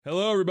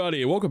Hello,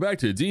 everybody, and welcome back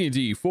to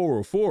D&D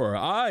 404.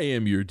 I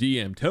am your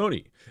DM,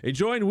 Tony, and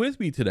joined with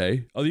me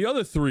today are the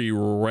other three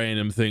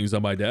random things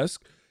on my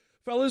desk.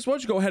 Fellas, why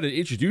don't you go ahead and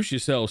introduce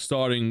yourselves,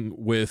 starting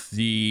with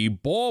the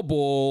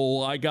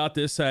bauble. I got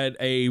this at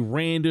a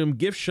random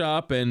gift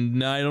shop,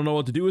 and I don't know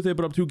what to do with it,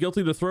 but I'm too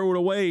guilty to throw it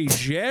away.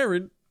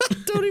 Jared.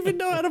 Don't even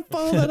know how to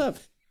follow that up.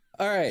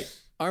 All right.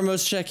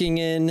 Armos checking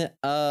in.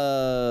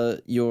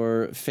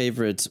 Your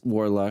favorite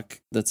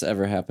warlock that's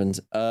ever happened.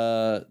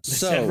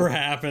 It's ever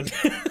happened.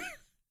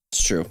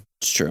 It's true.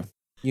 It's true.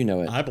 You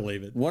know it. I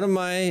believe it. One of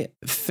my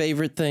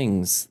favorite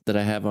things that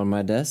I have on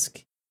my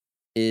desk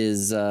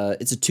is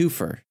it's a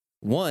twofer.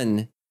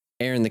 One,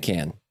 air in the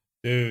can.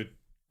 Dude,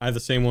 I have the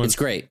same one. It's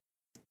great.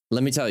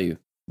 Let me tell you,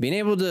 being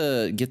able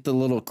to get the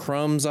little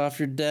crumbs off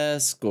your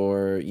desk,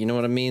 or you know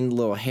what I mean,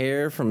 little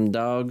hair from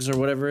dogs or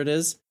whatever it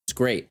is, it's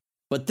great.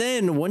 But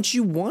then once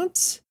you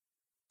want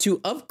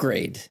to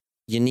upgrade,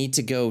 you need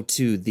to go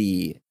to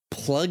the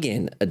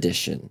plug-in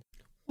edition.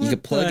 What You can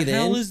plug it the in.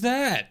 hell is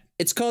that?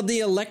 It's called the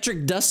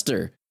electric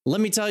duster. Let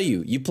me tell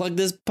you, you plug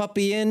this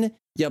puppy in,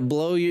 you can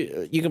blow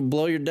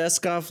your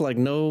desk off like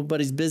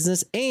nobody's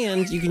business,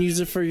 and you can use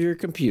it for your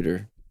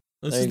computer.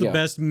 This There is you the go.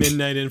 best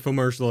midnight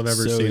infomercial I've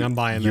ever seen. I'm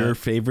buying Your that.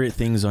 favorite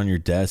things on your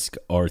desk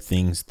are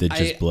things that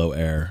just blow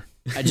air.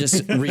 I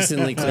just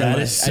recently cleaned. That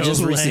my- is I so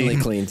just recently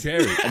lame. cleaned.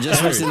 Jared. I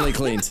just recently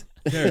cleaned.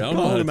 Jared, I don't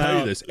know how Call to him tell you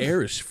out. this.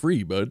 Air is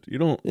free, bud. You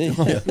don't.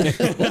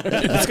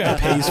 This guy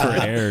pays for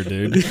air,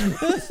 dude.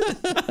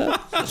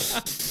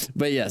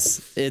 But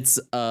yes, it's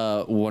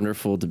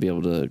wonderful to be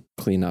able to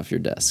clean off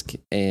your desk,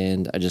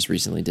 and I just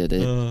recently did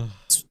it.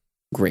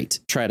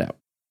 Great, try it out.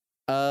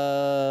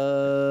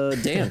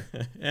 Dan.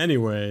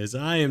 Anyways,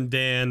 I am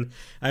Dan.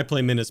 I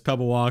play Minas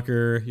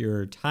Pebblewalker,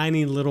 your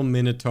tiny little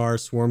Minotaur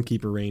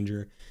Swarmkeeper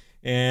Ranger.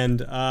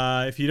 And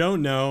if you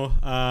don't know,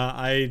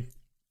 I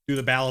do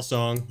the battle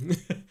song.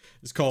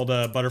 It's called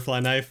Butterfly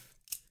Knife.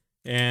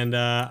 And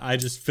I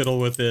just fiddle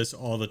with this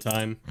all the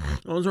time.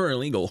 Those are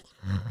illegal.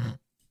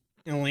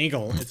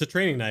 Illegal. It's a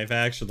training knife,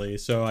 actually,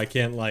 so I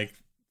can't, like,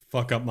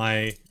 fuck up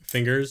my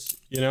fingers,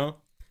 you know?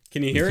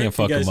 Can you You hear it? can't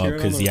fuck You guys him up hear it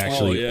on because the- he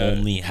actually yeah.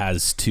 only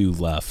has 2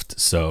 left.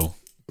 So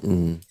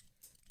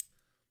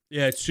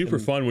Yeah, it's super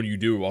fun when you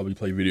do it while we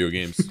play video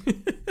games.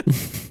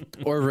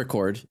 Or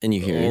record, and you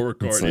hear it. Or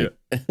record,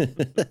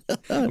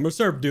 It's I'm gonna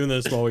start doing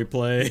this while we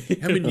play.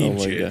 Have a Oh name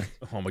my check. God.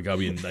 Oh my god,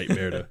 be a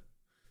nightmare to.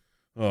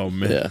 Oh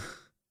man. Yeah.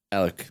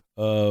 Alec.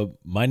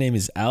 my name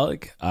is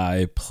Alec.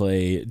 I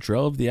play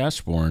Drell of the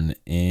Ashbourne,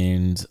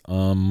 and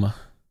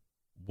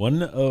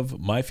one of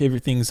my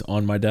favorite things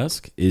on my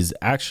desk is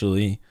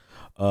actually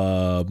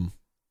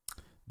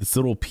this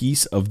little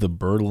piece of the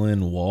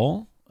Berlin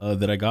Wall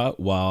that I got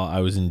while I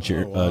was in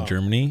wow.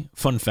 Germany.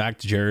 Fun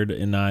fact, Jared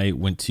and I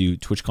went to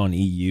TwitchCon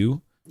EU.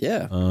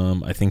 Yeah.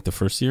 I think the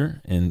first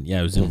year, and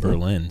yeah, it was in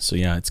Berlin. So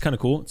yeah, it's kind of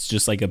cool. It's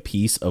just like a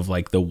piece of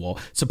like the wall,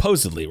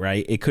 supposedly,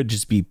 right? It could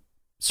just be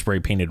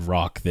spray painted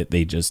rock that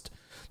they just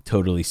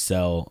totally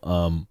sell.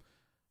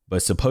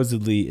 But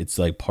supposedly it's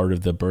like part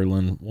of the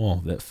Berlin Wall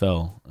that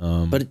fell.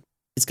 But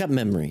it's got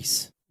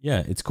memories.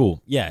 Yeah, it's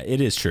cool. Yeah,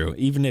 it is true.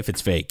 Even if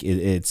it's fake,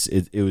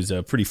 it was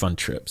a pretty fun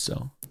trip.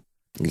 So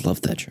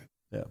Love that trip.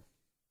 yeah.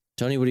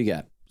 Tony, what do you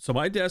got? So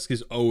my desk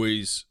is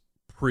always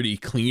pretty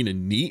clean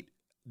and neat.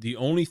 The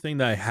only thing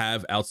that I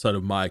have outside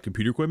of my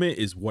computer equipment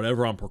is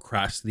whatever I'm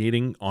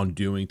procrastinating on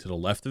doing to the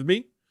left of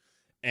me.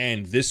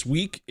 And this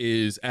week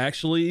is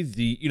actually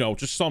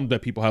just some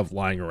that people have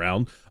lying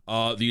around.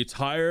 The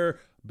entire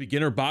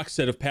beginner box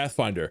set of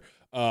Pathfinder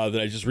that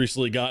I just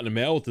recently got in the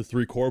mail with the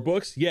 3 core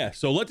books. Yeah,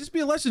 so let this be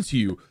a lesson to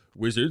you,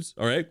 wizards,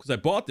 all right? Because I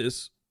bought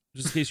this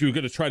just in case you were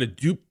going to try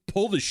to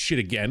pull this shit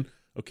again,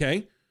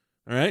 okay?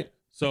 All right?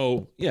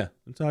 So, yeah,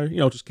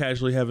 just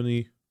casually having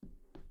the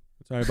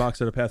entire box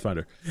set of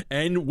Pathfinder.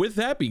 And with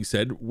that being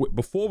said,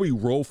 before we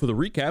roll for the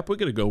recap, we're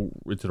going to go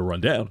into the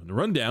rundown. And the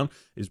rundown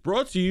is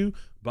brought to you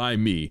by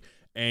me.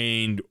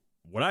 And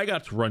what I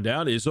got to run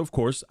down is, of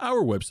course,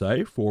 our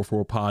website,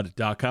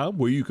 44pod.com,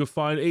 where you can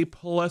find a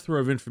plethora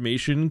of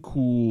information,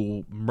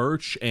 cool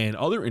merch, and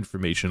other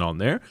information on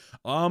there.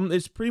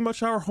 It's pretty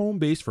much our home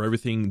base for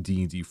everything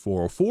D&D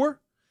 404.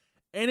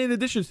 And in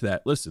addition to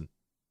that, listen,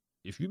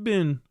 if you've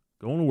been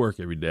going to work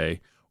every day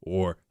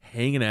or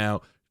hanging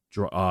out,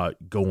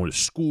 going to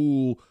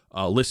school,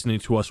 listening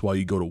to us while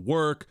you go to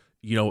work,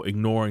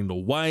 ignoring the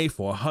wife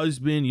or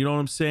husband, you know what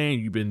I'm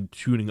saying? You've been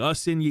tuning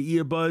us in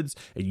your earbuds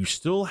and you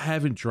still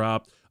haven't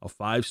dropped a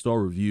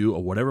 5-star review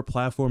or whatever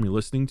platform you're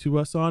listening to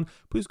us on,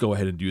 please go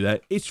ahead and do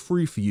that. It's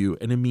free for you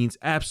and it means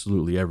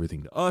absolutely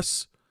everything to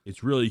us.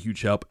 It's really a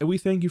huge help and we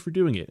thank you for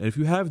doing it. And if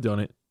you have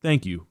done it,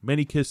 thank you.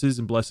 Many kisses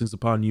and blessings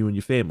upon you and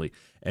your family.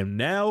 And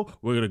now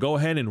we're going to go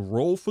ahead and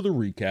roll for the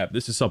recap.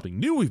 This is something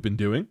new we've been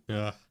doing.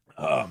 Yeah.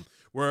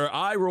 Where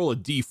I roll a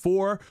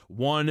D4,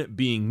 1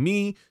 being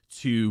me,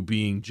 2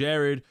 being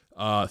Jared,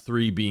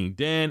 3 being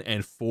Dan,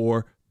 and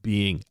 4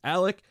 being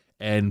Alec.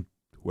 And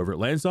whoever it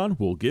lands on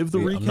will give the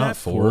Wait, I'm not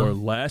recap 4. for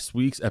last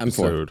week's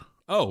episode.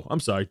 Oh, I'm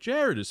sorry.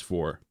 Jared is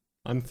 4.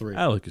 I'm 3.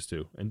 Alec is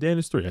 2, and Dan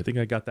is 3. I think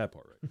I got that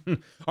part right.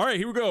 All right,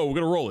 here we go. We're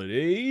gonna roll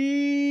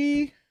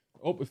it.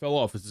 Oh, it fell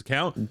off. Does it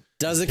count?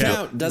 Does it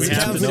count? Does We it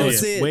have count? to We don't see it.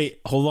 see it.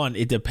 Wait, hold on.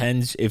 It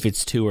depends if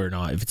it's 2 or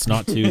not. If it's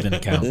not 2, then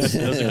it counts.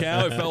 Does it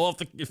count? It fell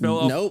off. It fell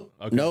off. Nope.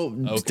 Okay. Nope.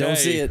 Okay. Don't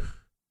see it.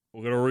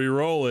 We're gonna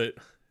re-roll it.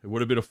 It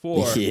would have been a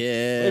 4.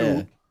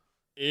 Yeah.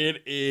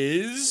 It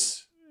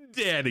is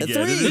Dan A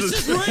again. 3. It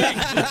is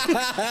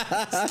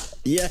a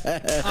 3. Yeah.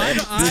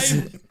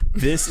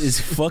 This is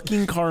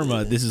fucking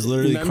karma. This is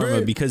literally Remember?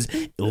 karma because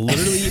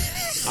literally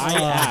I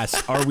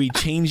asked, are we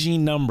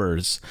changing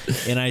numbers?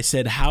 And I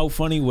said, how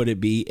funny would it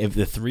be if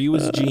the 3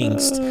 was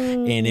jinxed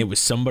and it was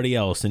somebody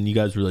else? And you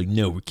guys were like,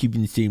 no, we're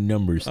keeping the same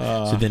numbers.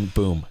 So then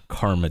boom,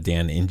 karma,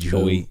 Dan.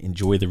 Enjoy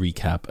the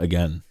recap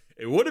again.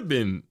 It would have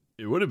been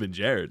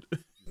Jared.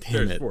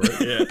 Damn it.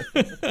 Yeah.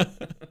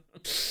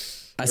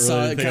 I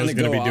saw it think I kind was of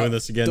gonna go be off. doing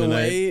this again the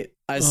tonight. way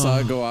I saw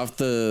it go off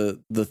the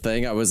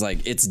thing, I was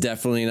like, it's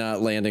definitely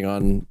not landing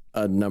on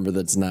a number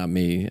that's not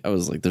me. I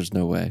was like, there's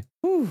no way.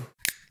 Whew.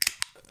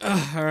 All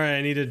right,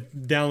 I need to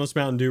down this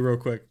Mountain Dew real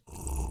quick.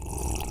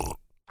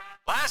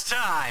 Last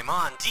time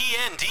on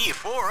D&D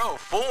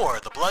 404,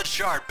 the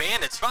Bloodshard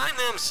Bandits find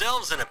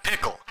themselves in a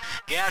pickle.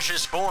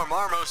 Gaseous form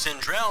Armos and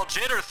Drell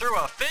jitter through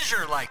a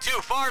fissure like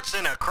 2 farts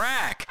in a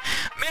crack.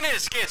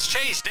 Menace gets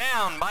chased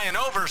down by an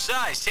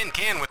oversized tin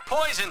can with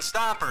poison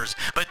stompers,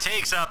 but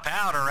takes up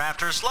powder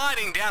after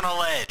sliding down a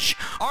ledge.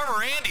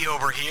 Armor Andy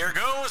over here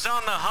goes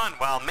on the hunt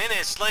while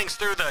Menace slinks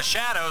through the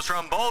shadows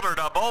from boulder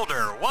to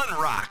boulder. 1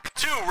 rock,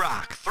 2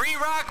 rock, 3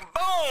 rock,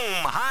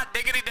 boom! Hot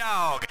diggity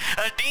dog.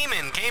 A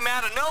demon came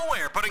out of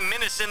nowhere, putting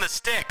Menace in the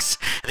sticks.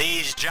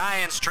 These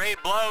giants trade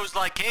blows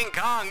like King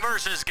Kong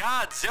versus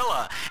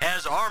Godzilla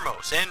as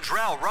Armos and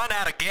Drell run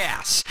out of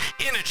gas.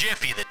 In a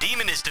jiffy, the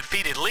demon is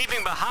defeated,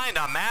 leaving behind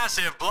a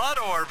massive blood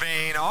ore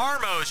vein.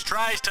 Armos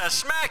tries to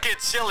smack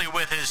it silly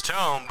with his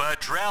tome,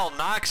 but Drell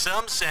knocks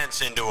some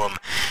sense into him.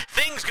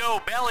 Things go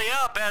belly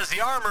up as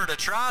the armored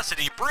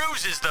atrocity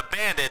bruises the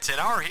bandits, and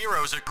our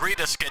heroes agree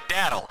to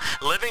skedaddle,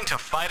 living to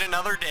fight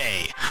another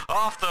day.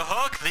 Off the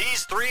hook,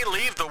 these 3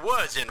 leave the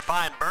woods and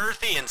find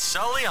Berthie and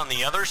Sully on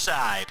the other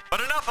side.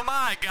 But enough of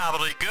my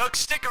gobbledygook.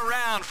 Stick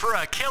around for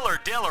a killer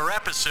diller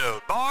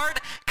episode.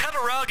 Bard, cut a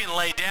rug and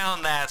lay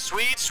down that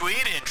sweet,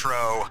 sweet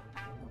intro.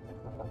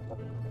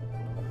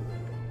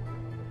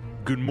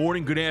 Good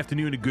morning, good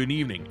afternoon, and good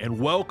evening, and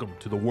welcome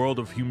to the world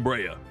of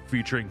Humbrea,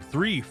 featuring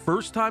 3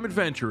 first-time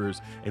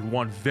adventurers and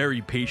 1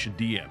 very patient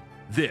DM.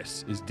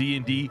 This is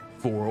D&D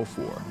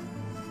 404.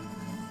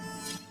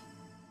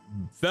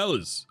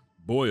 Fellas,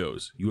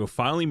 boyos, you have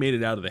finally made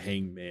it out of the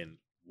Hangman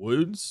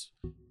Woods,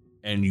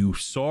 and you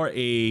saw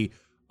a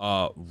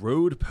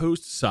road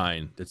post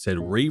sign that said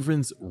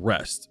Raven's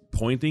Rest,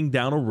 pointing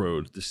down a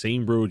road, the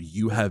same road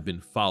you have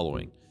been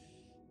following.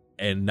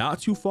 And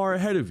not too far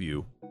ahead of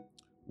you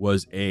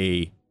was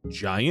a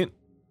giant,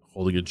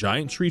 holding a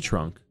giant tree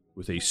trunk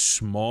with a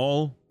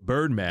small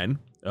birdman,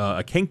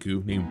 a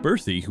Kenku named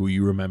Berthie, who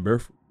you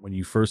remember when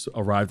you first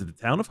arrived at the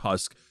town of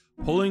Husk,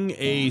 pulling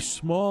a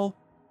small,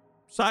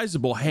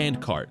 sizable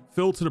hand cart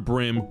filled to the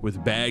brim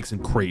with bags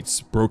and crates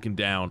broken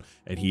down,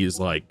 and he is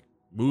like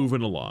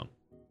moving along.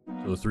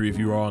 So the 3 of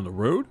you are on the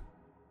road.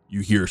 You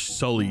hear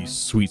Sully's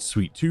sweet,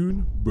 sweet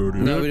tune.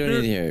 No, we don't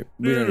need to hear it.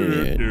 We don't need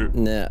to hear it.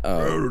 Nah.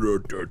 Oh.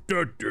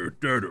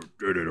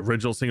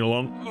 Original sing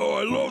along. Oh,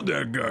 I love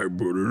that guy.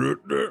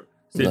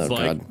 It's Oh,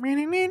 like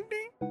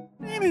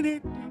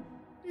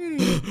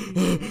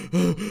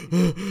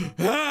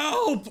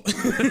Help!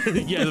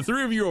 yeah, the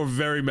 3 of you are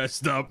very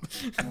messed up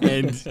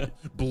and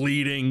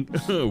bleeding,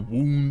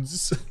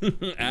 wounds,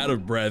 out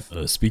of breath.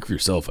 Speak for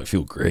yourself. I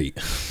feel great.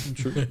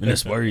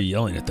 Menace, why are you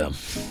yelling at them?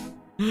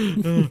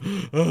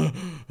 I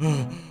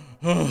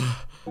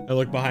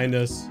look behind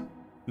us.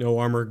 No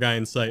armor guy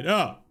in sight.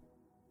 Oh,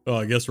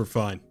 I guess we're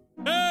fine.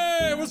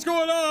 Hey, what's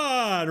going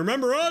on?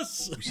 Remember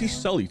us? You see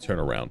Sully turn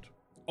around,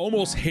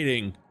 almost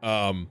hitting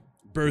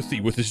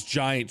Berthie with this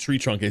giant tree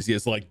trunk as he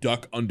has to like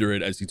duck under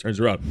it as he turns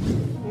around.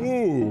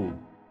 Oh,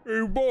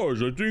 hey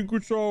boss, I think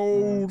it's our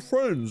old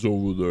friends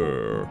over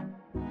there.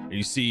 And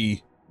you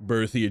see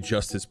Berthie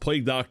adjust his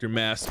plague doctor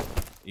mask.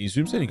 He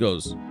zooms in and he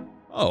goes,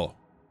 Oh,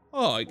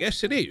 I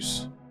guess it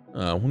is.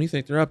 What do you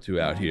think they're up to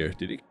out here?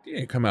 They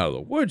didn't come out of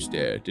the woods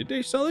there, did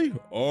they, Sully? I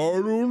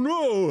don't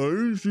know. I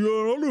didn't see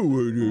another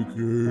way they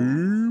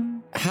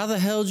came. How the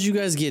hell did you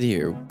guys get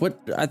here? What?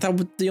 I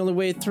thought the only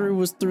way through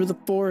was through the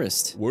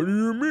forest. What do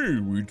you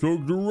mean? We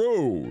took the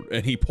road.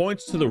 And he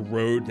points to the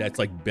road that's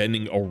like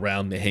bending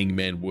around the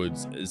Hangman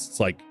Woods. It's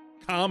like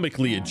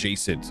comically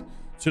adjacent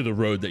to the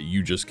road that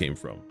you just came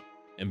from.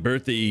 And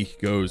Berthie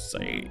goes,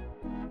 hey,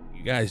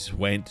 you guys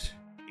went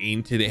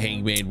into the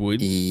Hangman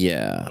Woods?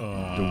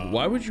 Yeah.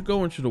 Why would you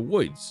go into the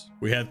woods?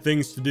 We had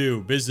things to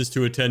do, business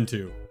to attend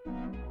to.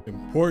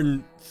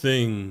 Important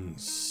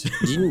things.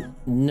 Do you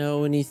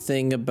know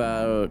anything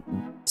about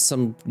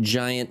some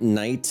giant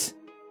knight?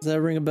 Does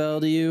that ring a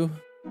bell to you?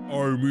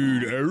 I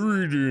mean,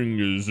 everything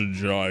is a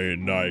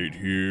giant night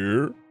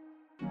here.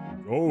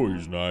 It's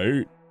always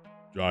night.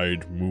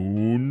 giant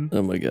moon.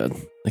 Oh my god,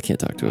 I can't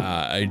talk to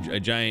him. A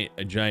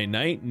giant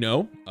knight?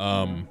 No.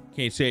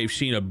 Can't say I've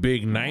seen a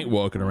big knight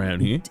walking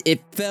around here.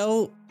 It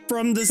fell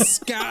from the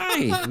sky.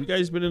 You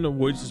guys been in the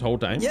woods this whole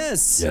time?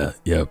 Yes.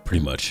 Yeah,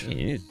 pretty much.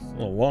 Yeah, it's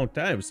a long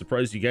time. I'm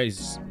surprised you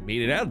guys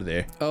made it out of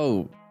there.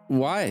 Oh,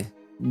 why?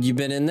 You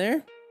been in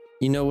there?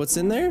 You know what's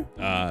in there?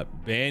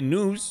 Bad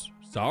news.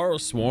 Sorrow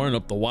sworn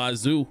up the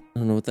wazoo. I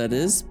don't know what that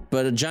is,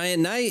 but a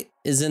giant knight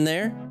is in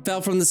there. Fell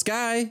from the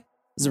sky.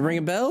 Does it ring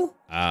a bell?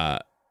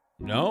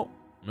 No,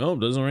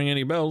 doesn't ring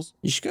any bells.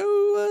 You should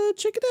go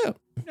check it out.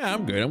 Yeah,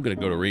 I'm good. I'm gonna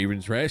go to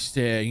Raven's Rest.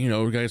 We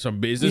got some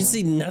You business.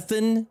 see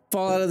nothing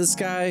fall out of the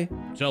sky?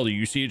 Zelda,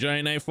 you see a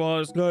giant knight fall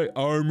out of the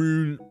sky? I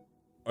mean,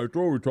 I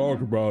thought we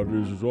talked about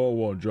this. It's all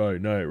one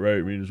giant knight, right?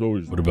 I mean, it's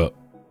always. What about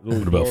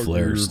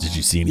flares? Did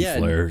you see any Yeah.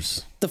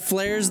 flares? The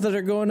flares that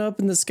are going up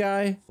in the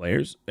sky?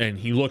 Flares? And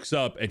he looks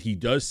up and he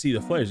does see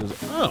the flares. He's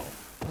like, oh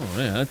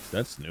yeah,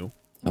 that's new.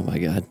 Oh my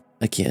god.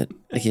 I can't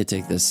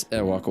take this.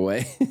 I walk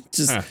away.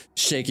 Just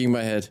shaking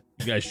my head.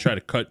 You guys try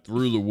to cut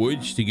through the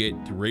woods to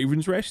get to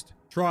Raven's Rest?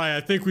 Try.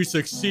 I think we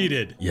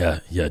succeeded. Yeah.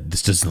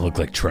 This doesn't look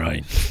like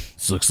trying.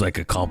 This looks like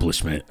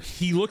accomplishment.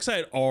 He looks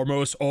at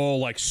Armos all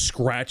like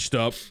scratched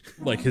up,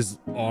 like his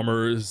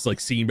armor is like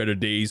seen better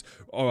days.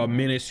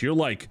 Minas, you're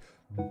like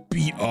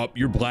beat up,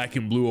 you're black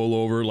and blue all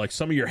over, like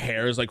some of your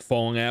hair is like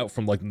falling out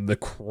from like the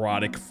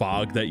necrotic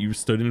fog that you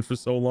stood in for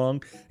so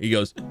long. He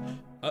goes,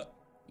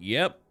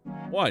 yep,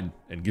 one,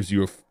 and gives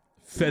you a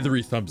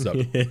feathery thumbs up.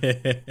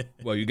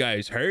 Well, you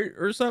guys hurt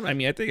or something? I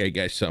mean, I think I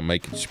got something I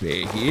can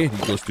spare here.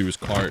 He goes through his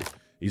cart.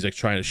 He's like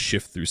trying to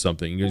shift through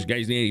something. He goes, you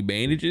guys need any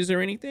bandages or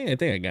anything? I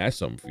think I got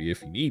something for you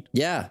if you need.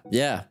 Yeah.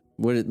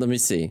 Let me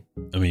see.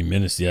 I mean,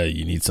 Menace, yeah,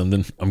 you need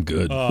something? I'm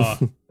good.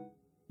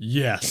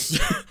 Yes.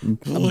 I'm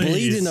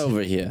bleeding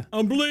over here.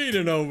 I'm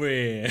bleeding over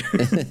here.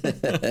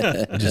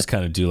 Just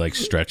kind of do like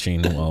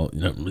stretching while,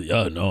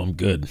 no, I'm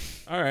good.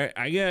 All right,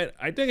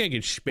 I think I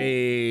can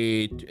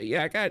spare.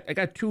 Yeah, I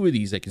got two of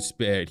these I can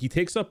spare. He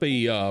takes up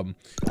a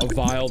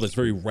vial that's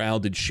very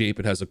rounded shape.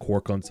 It has a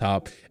cork on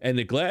top, and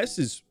the glass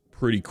is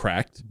pretty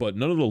cracked, but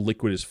none of the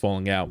liquid is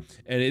falling out.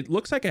 And it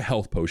looks like a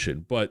health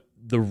potion, but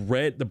the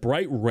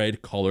bright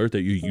red color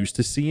that you're used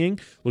to seeing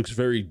looks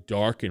very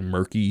dark and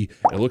murky.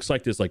 It looks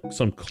like there's like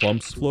some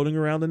clumps floating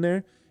around in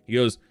there. He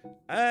goes,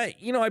 I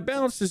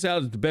balanced this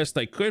out the best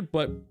I could,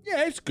 but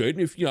yeah, it's good.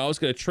 If I was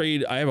gonna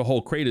trade, I have a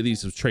whole crate of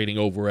these of trading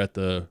over at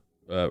the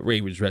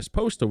Raven's Rest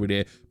post over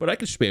there, but I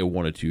could spare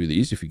one or two of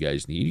these if you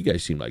guys need. You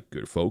guys seem like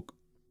good folk.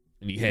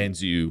 And he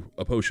hands you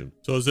a potion.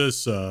 So is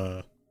this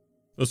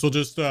will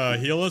just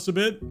heal us a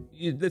bit?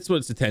 Yeah, that's what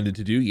it's intended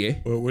to do, yeah.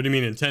 What do you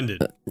mean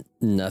intended?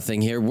 Nothing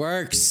here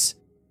works.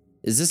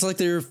 Is this like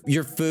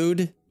your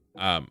food?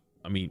 I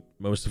mean,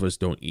 most of us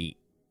don't eat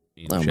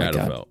in Oh my God.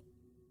 Shadowfell.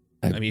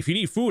 I mean, if you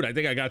need food, I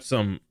think I got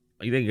some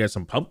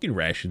pumpkin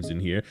rations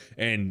in here.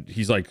 And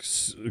he's like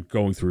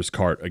going through his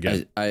cart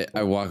again.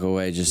 I walk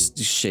away just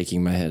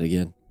shaking my head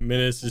again.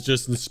 Menace is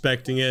just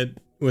inspecting it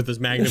with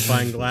his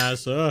magnifying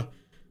glass.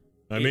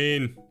 I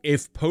mean,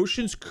 if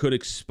potions could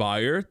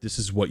expire, this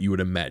is what you would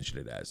imagine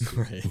it as.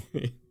 right.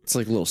 It's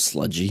like a little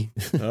sludgy.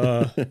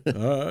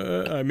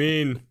 I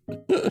mean,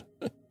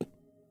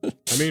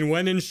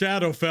 when in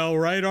Shadowfell,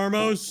 right,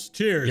 Armos?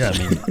 Cheers. Yeah, I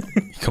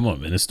mean, come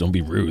on, Menace, don't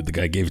be rude. The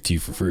guy gave it to you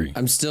for free.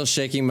 I'm still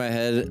shaking my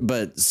head,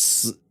 but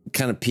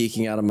kind of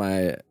peeking out of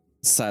my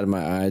side of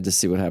my eye to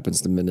see what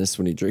happens to Menace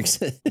when he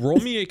drinks it. Roll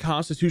me a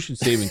Constitution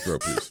saving throw,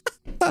 please.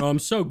 Oh, I'm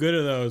so good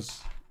at those.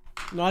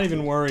 Not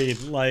even worried.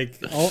 Like,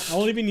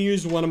 I'll even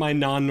use one of my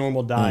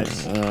non-normal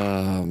dice.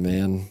 Oh,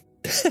 man.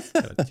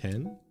 Got a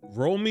 10.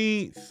 Roll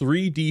me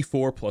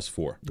 3d4 plus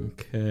 4.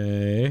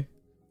 Okay.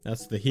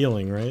 That's the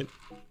healing, right?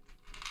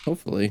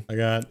 Hopefully. I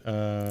got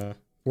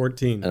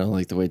 14. I don't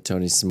like the way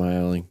Tony's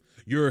smiling.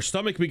 Your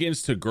stomach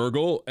begins to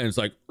gurgle, and it's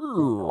like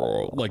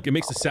it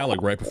makes a sound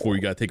like right before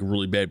you gotta take a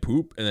really bad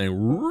poop, and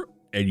then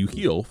and you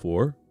heal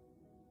for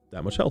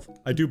that much health.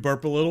 I do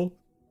burp a little.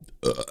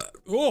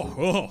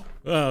 So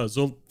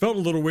it felt a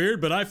little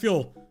weird, but I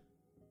feel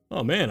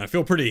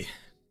pretty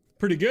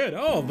good.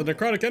 Oh, the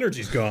necrotic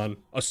energy's gone.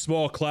 A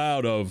small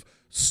cloud of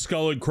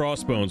skull and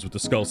crossbones with the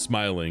skull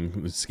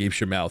smiling escapes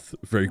your mouth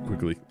very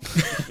quickly.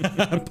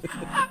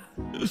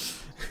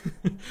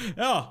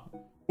 Oh,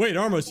 wait,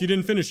 Armos, you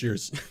didn't finish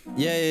yours.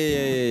 Yeah.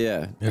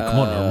 Yeah, come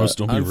on, Armos,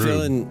 don't be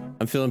rude.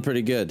 I'm feeling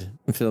pretty good.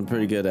 I'm feeling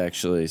pretty good,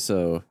 actually.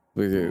 So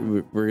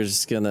we're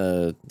just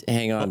gonna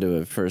hang on to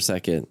it for a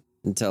second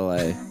until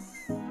I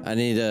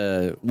need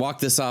to walk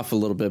this off a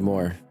little bit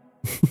more.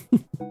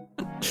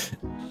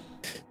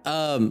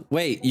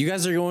 Wait, you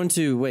guys are going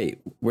to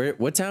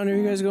what town are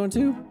you guys going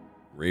to?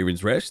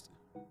 Raven's Rest?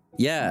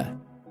 Yeah.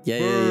 We're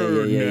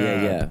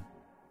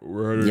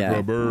headed Yeah. for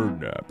a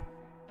bird nap.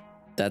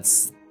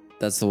 That's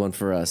the one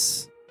for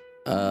us.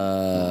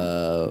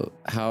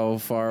 How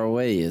far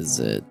away is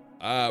it?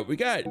 We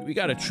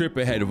got a trip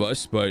ahead of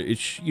us, but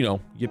it's you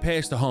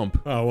passed the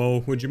hump. Oh,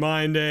 well, would you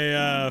mind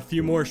a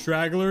few more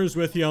stragglers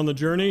with you on the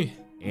journey?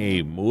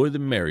 Hey, more the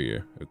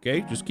merrier,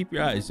 okay? Just keep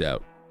your eyes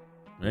out.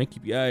 Right?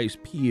 Keep your eyes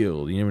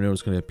peeled. You never know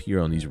what's going to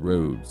appear on these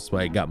roads. That's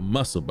why I got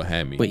muscle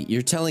behind me. Wait,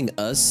 you're telling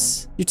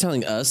us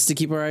to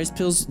keep our eyes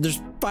peeled? There's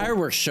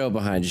fireworks show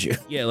behind you.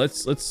 Yeah,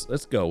 let's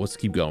go. Let's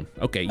keep going.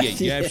 Okay, yeah,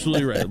 you're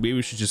absolutely right. Maybe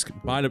we should just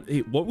mind up.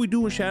 Hey, what we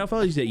do in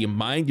Shadowfell is that you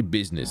mind your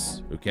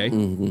business, okay?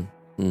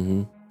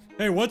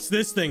 Hey, what's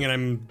this thing? And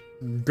I'm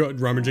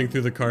rummaging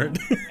through the cart.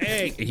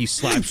 Hey, he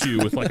slaps you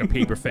with like a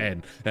paper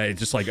fan, and it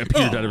just like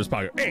appeared out of his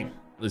pocket. Hey,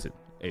 listen,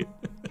 hey.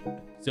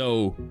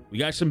 So we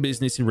got some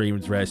business in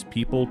Raven's Rest.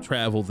 People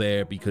travel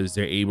there because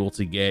they're able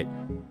to get,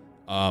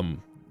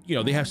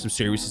 they have some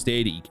services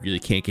there that you really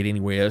can't get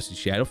anywhere else in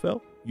Shadowfell.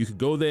 You could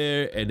go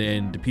there, and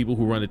then the people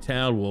who run the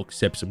town will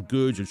accept some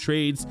goods or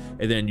trades,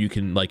 and then you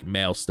can like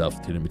mail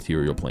stuff to the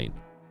material plane.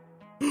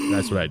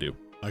 That's what I do.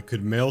 I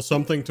could mail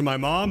something to my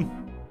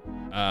mom.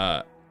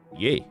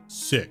 Yeah.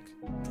 Sick.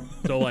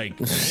 So like,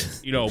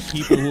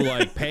 people who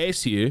like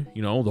pass here,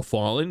 the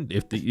fallen,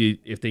 if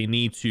they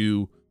need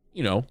to,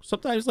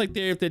 sometimes like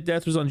if their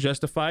death was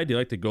unjustified, they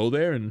like to go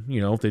there, and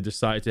if they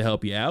decide to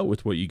help you out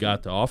with what you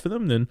got to offer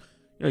them, then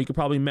you could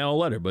probably mail a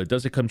letter, but it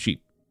doesn't come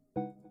cheap.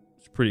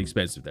 It's pretty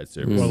expensive, that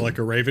service. Well, like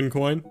a Raven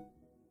coin?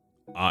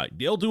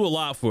 They'll do a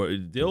lot for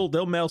it.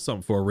 They'll mail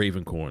something for a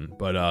Raven coin,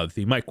 but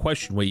they might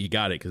question where you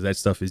got it because that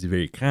stuff is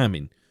very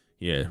common.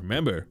 Yeah,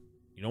 remember,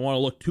 you don't want to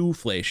look too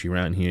flashy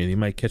around here. They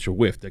might catch a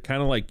whiff. They're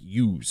kind of like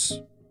U's.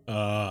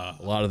 A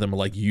lot of them are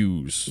like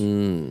U's.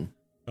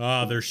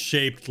 They're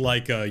shaped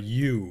like a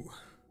U.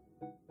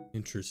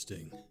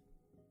 Interesting.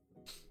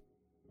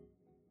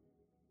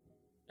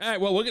 All right,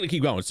 well, we're going to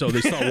keep going. So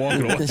they start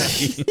walking away.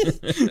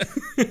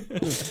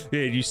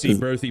 Yeah, you see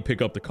Berthy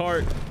pick up the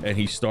cart, and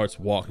he starts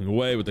walking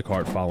away with the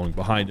cart following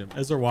behind him.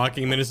 As they're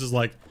walking, Menace is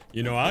like,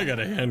 I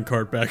got a hand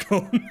cart back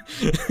home.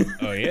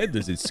 Oh, yeah?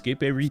 Does it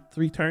skip every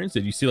 3 turns?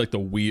 Did you see, like, the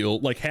wheel?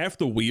 Like, half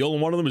the wheel,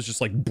 and one of them is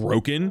just, like,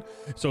 broken.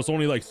 So it's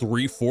only, like,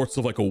 3/4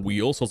 of, like, a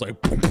wheel. So it's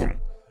like, boom, boom,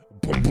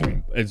 boom,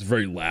 boom. It's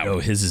very loud. Oh,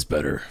 his is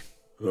better.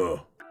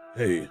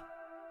 Hey,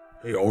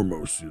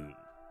 Armos.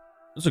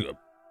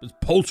 It's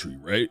poultry,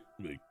 right?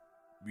 Like,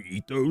 we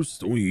eat those?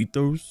 Don't we eat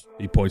those?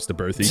 He points to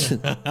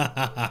Berthy.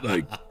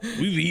 Like,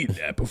 we've eaten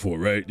that before,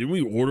 right? Didn't we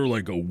order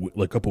like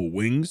a couple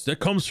wings? That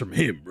comes from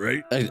him,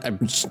 right? I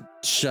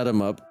shut him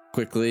up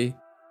quickly,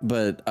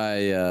 but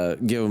I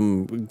give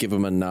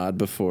him a nod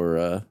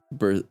before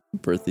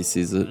Berthy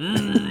sees it.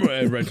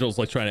 And Reginald's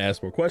like trying to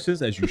ask more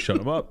questions as you shut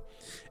him up,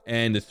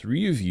 and the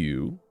 3 of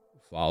you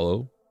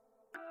follow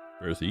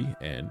Berthy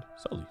and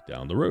Sully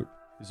down the road.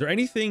 Is there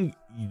anything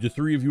the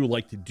 3 of you would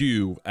like to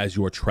do as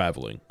you're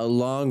traveling? A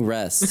long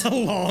rest. A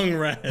long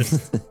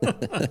rest.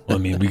 Well, I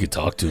mean, we could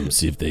talk to them,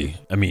 see if they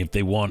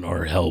want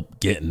our help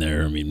getting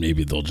there. I mean,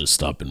 maybe they'll just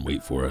stop and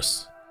wait for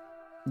us.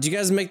 Do you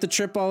guys make the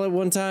trip all at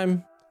one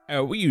time?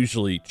 We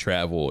usually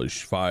travel as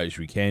far as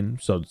we can,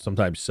 so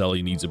sometimes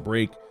Sully needs a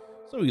break,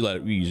 so we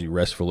usually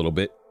rest for a little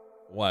bit.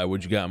 Why?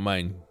 What you got in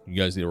mind? You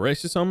guys need a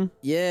rest or something?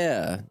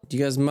 Yeah. Do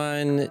you guys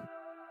mind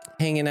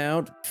hanging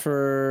out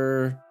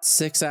for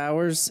 6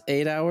 hours,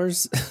 8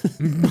 hours?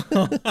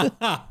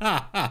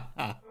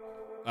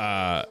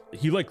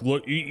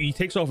 He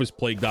takes off his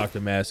plague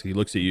doctor mask. He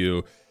looks at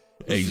you,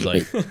 and he's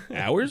like,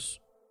 "Hours?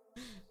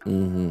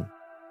 Mm-hmm.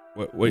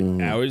 What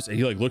hours?" And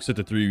he like looks at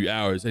the 3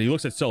 hours, and he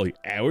looks at Sully.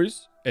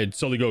 Hours? And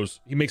Sully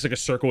goes. He makes like a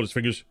circle with his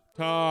fingers.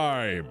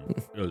 Time.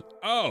 He goes,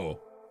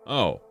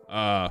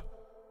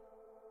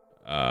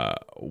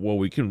 well,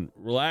 we can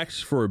relax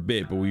for a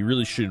bit, but we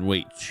really shouldn't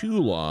wait too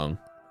long.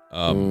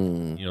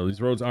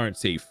 These roads aren't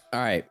safe. All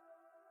right,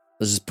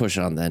 let's just push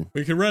on then.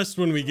 We can rest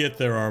when we get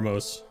there,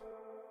 Armos.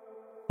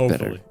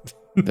 Hopefully.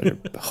 Better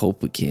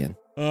hope we can.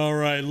 All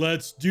right,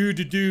 let's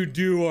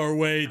do our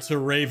way to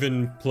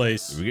Raven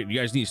Place. You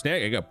guys need a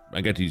snack?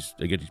 I got these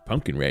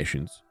pumpkin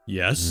rations.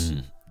 Yes.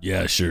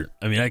 Yeah, sure.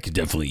 I mean, I could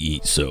definitely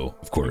eat. So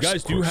of course, You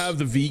guys do have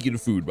the vegan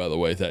food, by the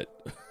way, that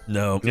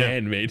no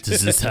handmade.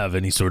 Does this have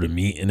any sort of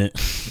meat in it?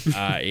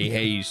 It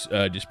has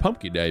this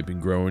pumpkin that I've been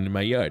growing in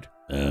my yard.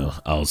 Oh,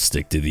 I'll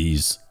stick to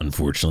these,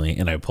 unfortunately.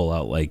 And I pull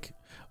out like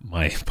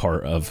my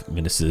part of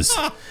Menace's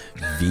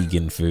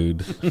vegan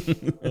food.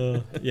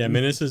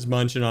 Menace is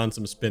munching on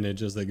some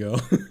spinach as they go.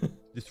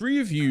 The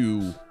 3 of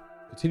you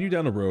continue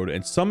down the road,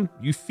 and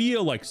you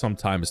feel like some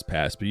time has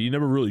passed, but you're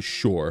never really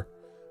sure.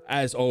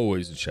 As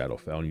always in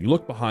Shadowfell, and you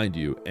look behind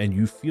you, and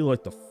you feel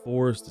like the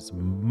forest is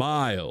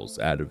miles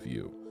out of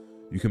view.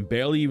 You can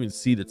barely even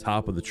see the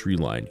top of the tree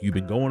line. You've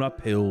been going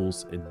up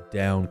hills and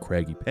down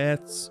craggy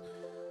paths,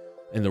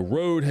 and the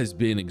road has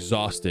been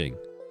exhausting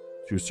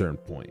to a certain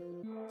point.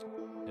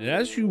 And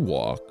as you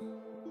walk,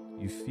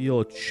 you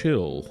feel a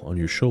chill on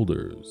your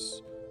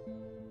shoulders.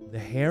 The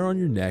hair on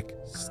your neck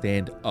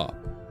stand up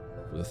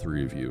for the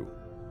 3 of you.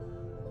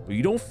 But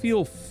you don't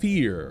feel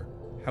fear.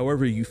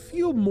 However, you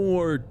feel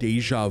more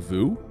deja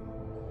vu.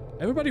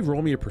 Everybody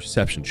roll me a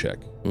perception check.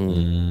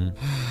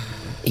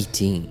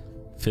 18.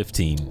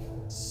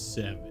 15.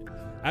 7.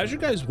 As you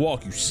guys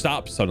walk, you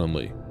stop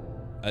suddenly,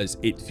 as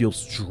it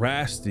feels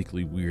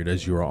drastically weird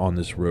as you're on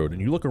this road. And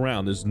you look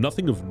around, there's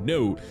nothing of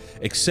note,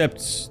 except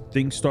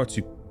things start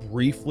to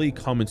briefly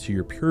come into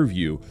your pure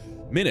view.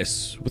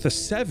 Minas with a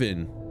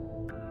 7.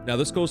 Now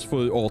this goes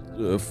for all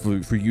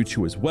for you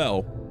two as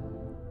well.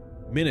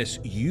 Minas,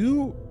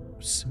 you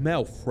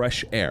smell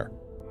fresh air,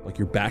 like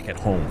you're back at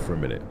home for a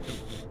minute.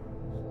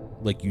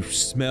 Like you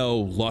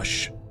smell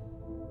lush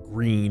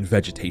green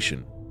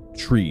vegetation,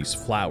 trees,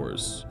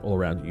 flowers all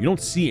around you. You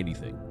don't see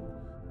anything.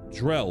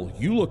 Drell,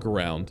 you look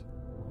around,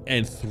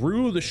 and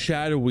through the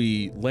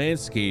shadowy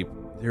landscape,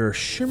 there are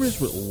shimmers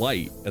with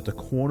light at the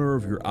corner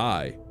of your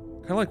eye.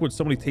 Kind of like when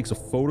somebody takes a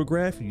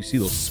photograph and you see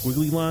those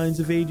squiggly lines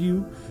evade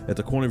you at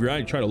the corner of your eye.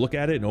 You try to look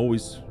at it and it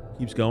always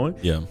keeps going.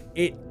 Yeah.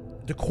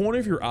 The corner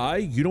of your eye,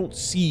 you don't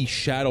see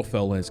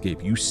Shadowfell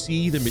landscape. You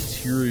see the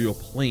material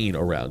plane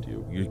around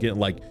you. You're getting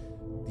like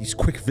these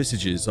quick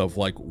visages of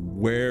like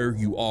where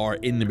you are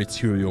in the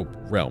material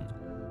realm.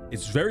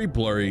 It's very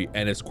blurry,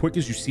 and as quick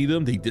as you see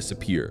them, they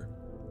disappear.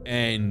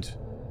 And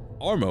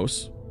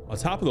Armos, on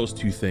top of those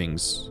two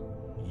things,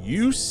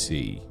 you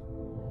see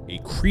a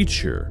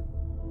creature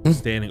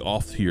standing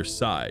off to your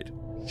side,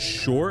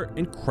 short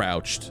and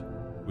crouched,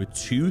 with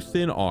two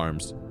thin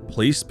arms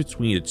placed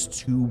between its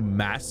two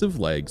massive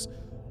legs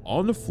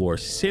on the floor,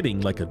 sitting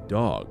like a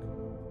dog.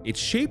 Its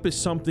shape is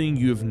something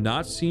you have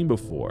not seen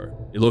before.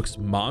 It looks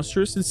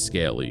monstrous and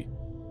scaly.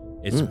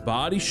 Its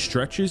body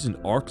stretches and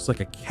arcs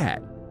like a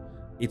cat.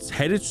 Its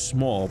head is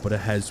small, but it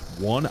has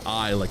one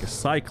eye like a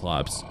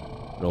cyclops,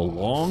 an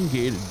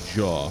elongated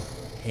jaw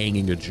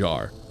hanging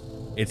ajar.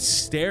 It's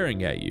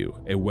staring at you,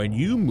 and when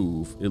you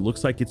move, it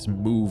looks like it's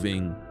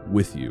moving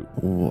with you.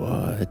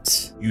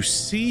 What? You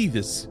see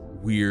this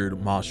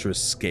weird,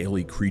 monstrous,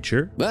 scaly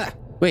creature. Ah,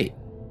 wait,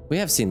 we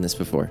have seen this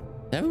before.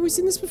 Haven't we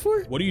seen this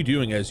before? What are you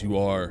doing as you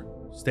are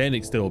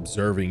standing still,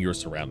 observing your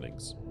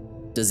surroundings?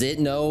 Does it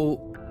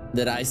know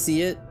that I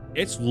see it?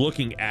 It's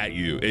looking at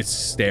you. It's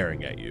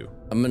staring at you.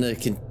 I'm gonna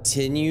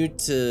continue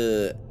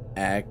to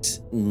act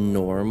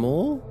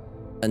normal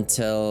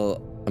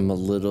until I'm a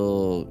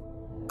little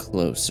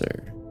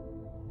closer.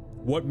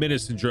 What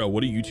Minas and Drell,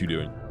 what are you two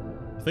doing?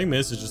 I think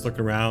Miss is just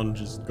looking around,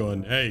 just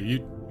going, "Hey,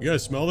 you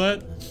guys smell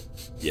that?"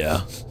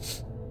 Yeah.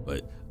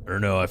 But I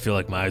don't know. I feel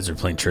like my eyes are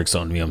playing tricks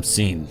on me. I'm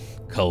seeing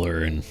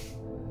color and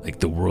like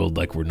the world,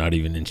 like we're not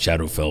even in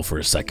Shadowfell for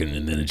a second,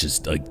 and then it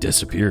just like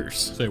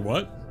disappears. Say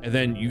what? And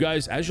then you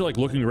guys, as you're like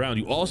looking around,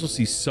 you also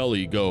see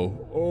Sully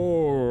go,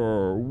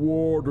 "Oh,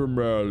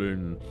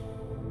 watermelon.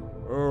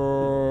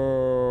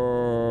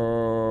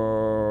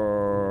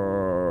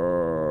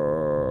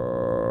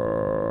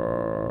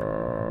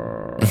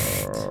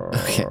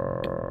 Okay.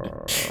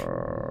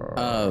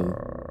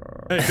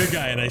 Hey, good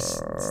guy, and I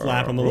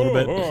slap him a little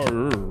bit.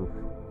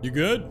 You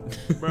good?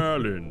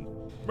 Merlin,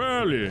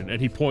 Merlin,"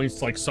 and he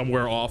points like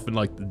somewhere off in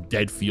like the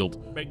dead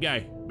field. Big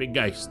guy,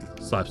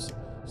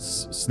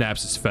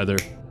 snaps his feather.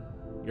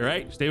 You all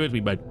right? Stay with me,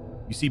 bud.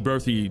 You see,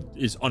 Berthy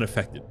is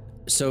unaffected.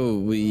 So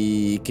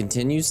we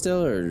continue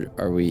still, or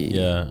are we?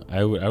 Yeah,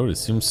 I would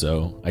assume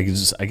so. I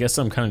guess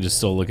I'm kind of just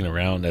still looking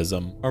around as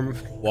I'm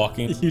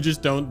walking. You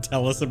just don't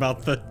tell us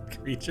about the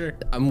creature.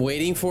 I'm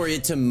waiting for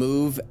it to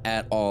move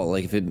at all.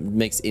 Like if it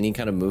makes any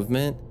kind of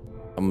movement,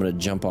 I'm gonna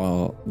jump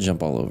all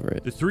over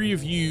it. The three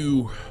of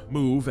you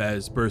move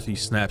as Berthy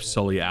snaps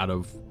Sully out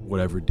of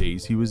whatever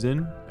daze he was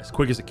in. As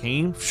quick as it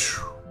came,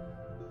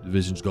 the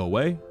visions go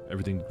away.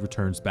 Everything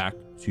returns back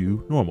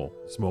to normal.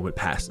 This moment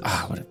passes.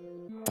 Ah, I would have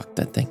fucked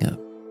that thing up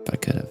if I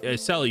could have.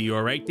 Sully, you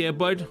all right there,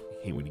 bud?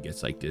 I hate when he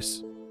gets like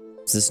this.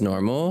 Is this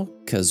normal?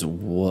 Cause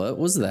what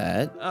was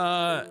that?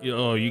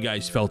 You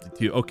guys felt it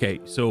too. Okay,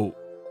 so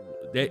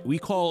that we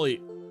call it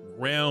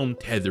realm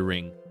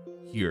tethering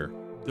here.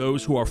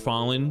 Those who are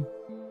fallen,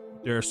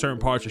 there are certain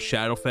parts of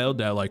Shadowfell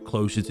that are like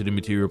closer to the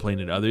material plane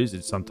than others,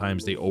 and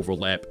sometimes they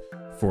overlap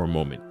for a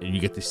moment, and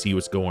you get to see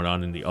what's going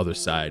on in the other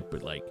side.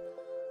 But like,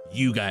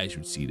 you guys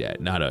would see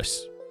that, not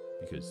us,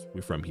 because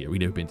we're from here.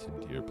 We've never been to the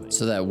material plane.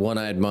 So that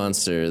one-eyed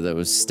monster that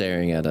was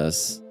staring at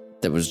us,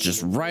 that was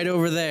just right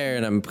over there,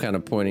 and I'm kind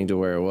of pointing to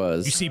where it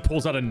was. You see, he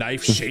pulls out a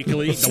knife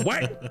shakily. The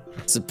what?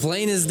 It's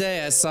plain as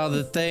day. I saw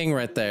the thing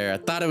right there. I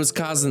thought it was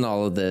causing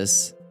all of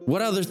this.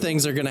 What other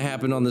things are going to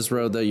happen on this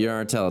road that you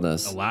aren't telling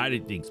us? A lot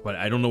of things, but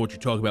I don't know what you're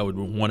talking about with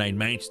one-eyed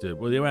monster.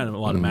 Well, there are a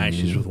lot of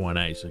monsters with one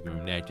eye. So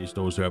that just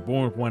those that are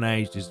born with one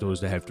eye, just those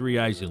that have three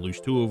eyes and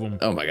lose two of them.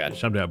 Oh my god.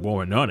 Some that are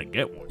born with none and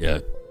get one. Yeah.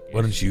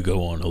 Why don't you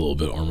go on a little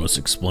bit, Armos?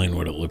 Explain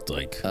what it looked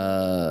like.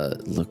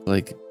 Looked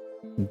like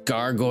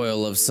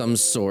gargoyle of some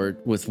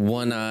sort with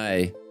one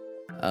eye,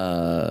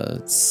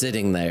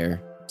 sitting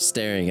there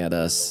staring at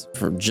us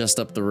from just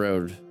up the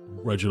road.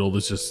 Reginald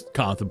is just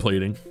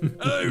contemplating.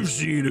 I've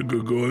seen a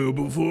gargoyle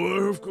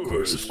before, of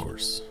course. Of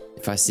course.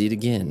 If I see it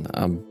again,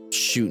 I'm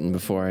shooting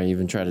before I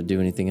even try to do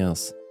anything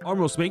else.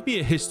 Armos, make me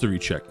a history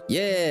check.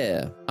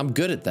 Yeah, I'm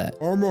good at that.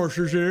 Armos,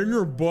 is it in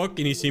your book?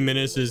 And you see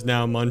Minas is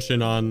now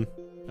munching on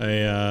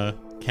a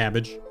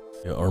cabbage.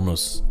 Yeah,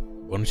 Armos,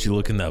 why don't you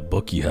look in that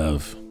book you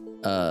have?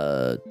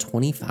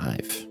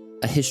 25.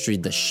 I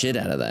historied the shit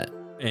out of that.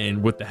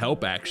 And with the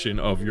help action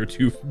of your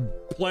two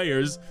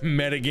players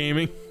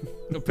metagaming.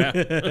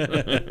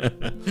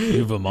 You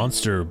have a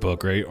monster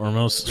book, right,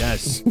 Ormos?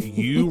 Yes,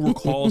 you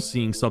recall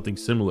seeing something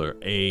similar.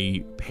 A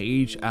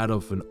page out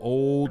of an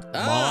old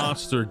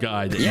monster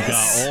guide that you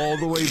got all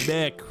the way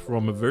back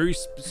from a very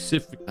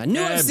specific I knew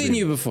I've seen cabin.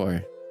 you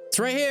before. It's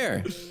right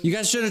here. You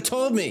guys should have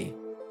told me.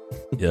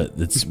 Yeah,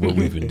 that's what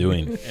we've been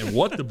doing. And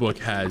what the book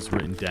has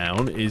written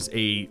down is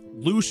a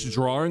loose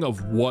drawing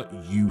of what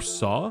you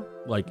saw.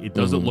 Like, it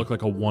doesn't look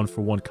like a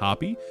one-for-one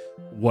copy.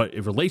 What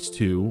it relates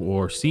to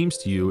or seems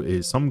to you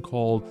is something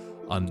called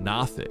a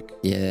Nothic.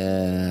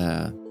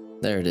 Yeah,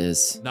 there it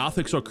is.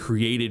 Nothics are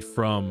created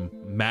from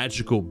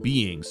magical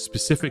beings,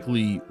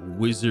 specifically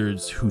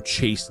wizards who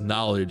chase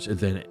knowledge and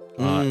then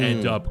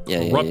end up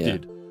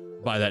corrupted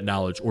by that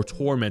knowledge or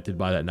tormented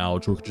by that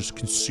knowledge or just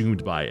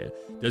consumed by it.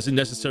 Doesn't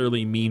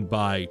necessarily mean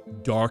by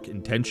dark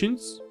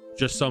intentions,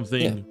 just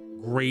something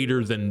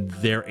greater than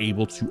they're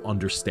able to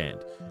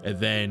understand. And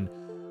then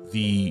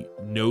the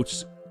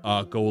notes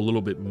go a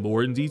little bit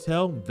more in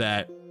detail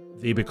that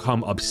they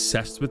become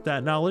obsessed with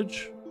that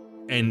knowledge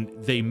and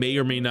they may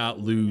or may not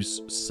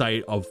lose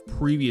sight of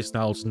previous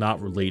knowledge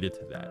not related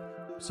to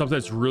that. Something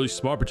that's really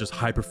smart but just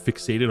hyper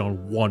fixated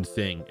on one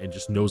thing and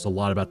just knows a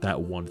lot about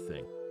that one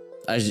thing.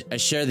 I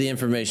share the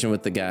information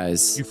with the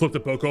guys. You flip the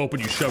book open,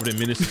 you shove it in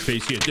Minus'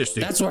 face, you get this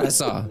thing. That's what I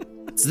saw.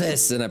 It's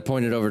this, and I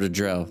pointed over to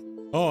Drell.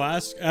 Oh,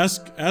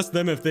 ask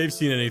them if they've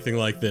seen anything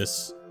like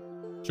this.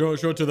 Show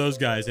it to those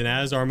guys. And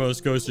as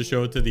Armos goes to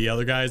show it to the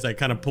other guys, I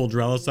kind of pull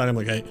Drell aside. I'm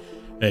like, hey,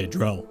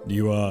 Drell,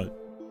 you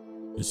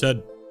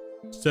said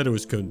it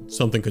was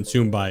something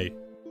consumed by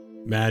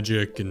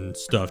magic and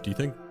stuff. Do you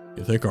think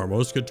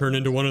Armos could turn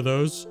into one of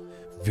those?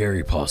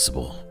 Very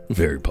possible.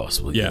 Very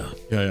possible. Yeah.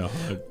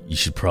 You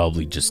should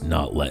probably just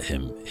not let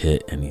him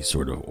hit any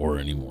sort of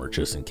aura anymore,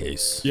 just in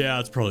case. Yeah,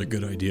 that's probably a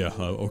good idea.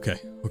 Okay.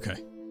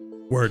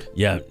 Word.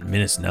 Yeah,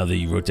 Minus, now that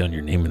you wrote down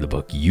your name in the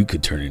book, you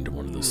could turn into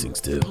one of those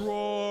things too.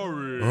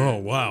 Oh,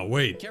 wow.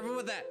 Wait. Careful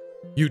with that.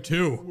 You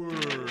too.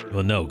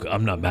 Well, no,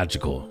 I'm not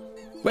magical.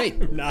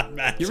 Wait. Not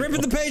magic. You're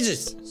ripping the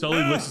pages.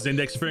 Sully lifts his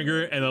index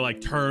finger and then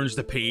like turns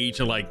the page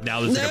and like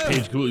now there's like a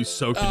page completely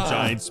soaked in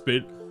giant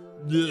spit.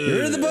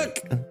 You're in the book.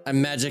 I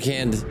magic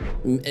hand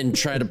and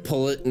try to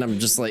pull it, and I'm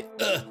just like,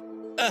 Give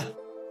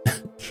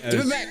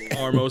it back.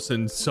 Armos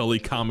and Sully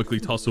comically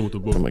tussle with the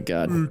book. Oh my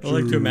god. I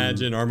like to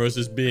imagine Armos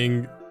is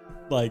being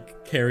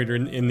like carried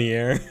in the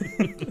air,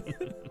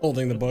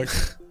 holding the book.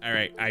 All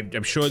right,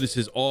 I'm sure this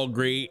is all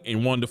great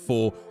and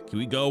wonderful. Can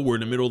we go? We're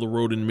in the middle of the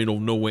road, in the middle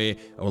of nowhere.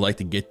 I would like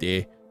to get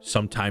there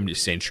sometime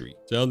this century.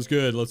 Sounds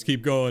good. Let's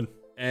keep going.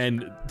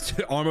 And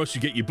Armos,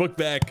 you get your book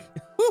back.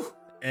 Woo!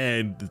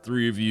 And the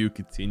three of you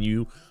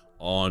continue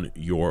on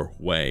your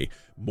way.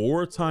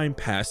 More time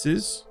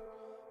passes,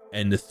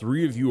 and the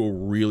three of you are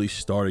really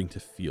starting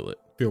to feel it.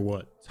 Feel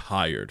what?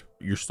 Tired.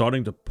 You're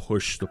starting to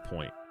push the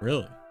point.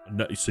 Really?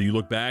 So you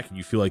look back and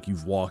you feel like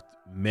you've walked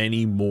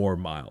many more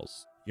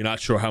miles. You're not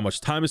sure how much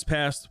time has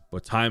passed,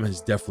 but time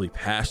has definitely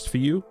passed for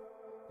you.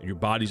 And your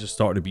bodies are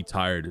starting to be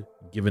tired,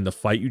 given the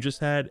fight you just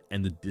had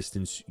and the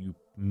distance you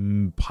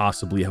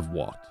possibly have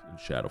walked in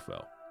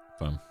Shadowfell.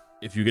 Fun.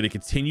 If you're going to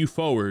continue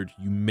forward,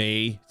 you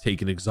may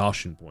take an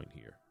exhaustion point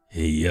here.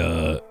 Hey,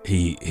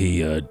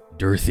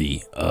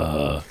 Dorothy.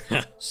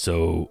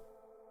 So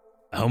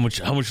how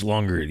much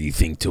longer do you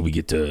think till we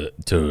get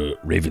to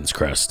Raven's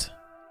Crest?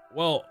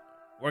 Well,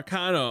 we're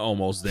kind of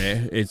almost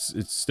there. It's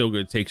still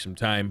going to take some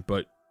time,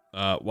 but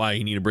why,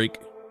 you need a break?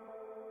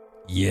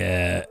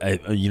 Yeah,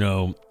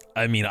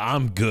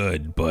 I'm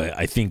good, but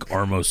I think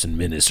Armos and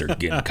Minus are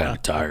getting kind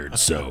of tired,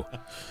 so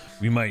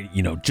we might,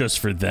 just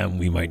for them,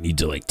 we might need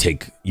to like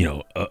take,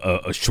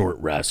 a short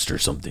rest or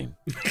something.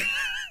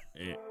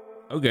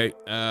 Okay.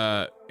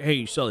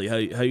 Hey, Sully, how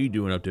you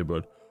doing up there,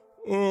 bud?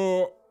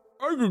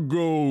 I could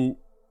go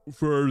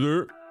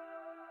further,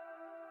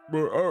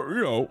 but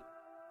I'm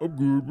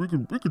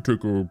good. We could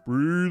take a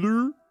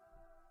breather.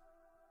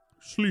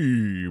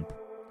 Sleep.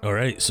 All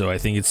right, so I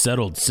think it's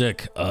settled.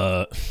 Sick.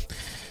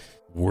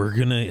 We're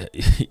gonna,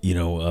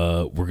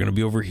 we're gonna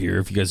be over here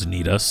if you guys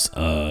need us.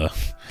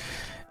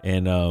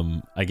 And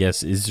I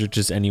guess, is there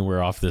just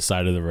anywhere off the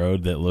side of the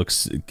road that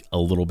looks a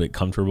little bit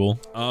comfortable?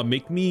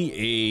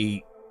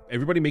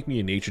 Everybody make me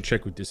a nature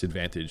check with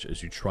disadvantage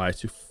as you try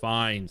to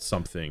find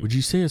something. Would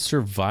you say a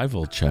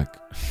survival check?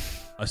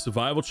 A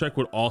survival check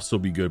would also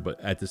be good, but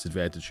at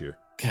disadvantage here.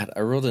 God,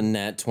 I rolled a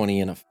nat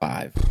 20 and a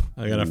 5.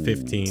 I got a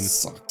 15.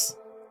 Sucks.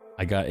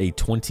 I got a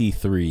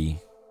 23.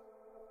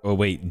 Oh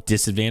wait,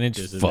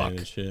 disadvantage?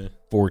 Fuck. Yeah.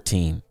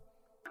 14.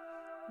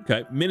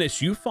 Okay,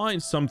 Minus, you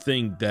find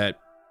something that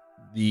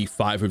the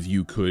five of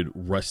you could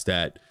rest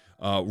at,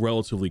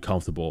 relatively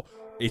comfortable.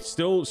 It's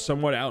still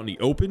somewhat out in the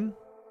open.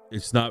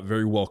 It's not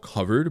very well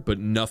covered, but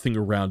nothing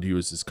around you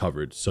is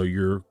covered. So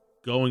you're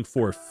going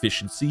for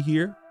efficiency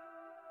here,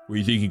 where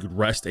you think you could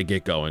rest and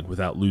get going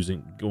without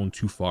going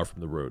too far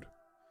from the road.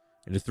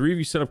 And the three of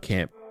you set up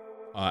camp.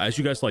 As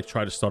you guys like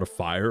try to start a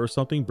fire or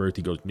something,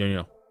 Bertie goes,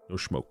 no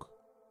smoke.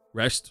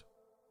 Rest,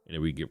 and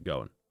then we get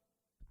going.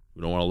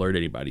 We don't want to alert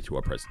anybody to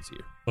our presence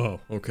here. Oh,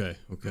 okay.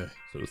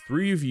 So the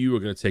 3 of you are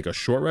going to take a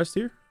short rest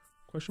here?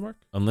 Question mark?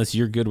 Unless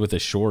you're good with a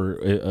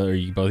short. Are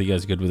you both of you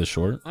guys good with a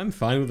short? I'm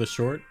fine with a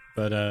short,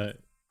 but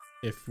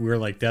if we're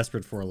like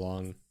desperate for a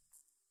long,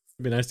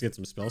 it'd be nice to get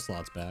some spell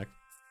slots back.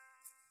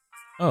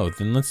 Oh,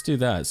 then let's do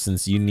that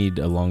since you need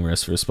a long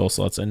rest for spell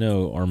slots. I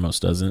know Armos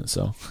doesn't,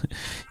 so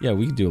yeah,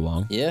 we can do a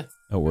long. Yeah.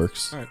 That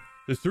works. All right.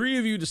 The 3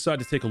 of you decide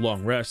to take a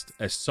long rest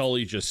as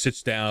Sully just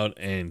sits down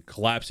and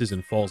collapses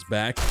and falls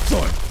back.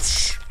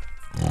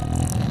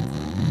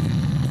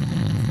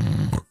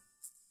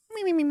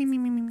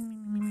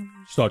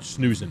 Starts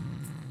snoozing.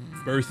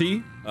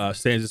 Berthy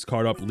stands his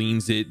card up,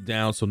 leans it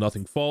down so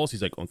nothing falls.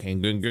 He's like, okay,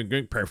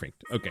 good,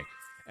 perfect. Okay.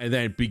 And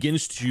then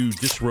begins to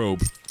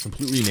disrobe,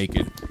 completely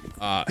naked,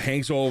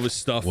 hangs all of his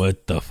stuff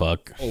What the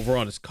fuck? over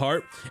on his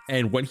cart.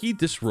 And when he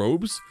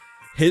disrobes,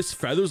 his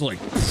feathers are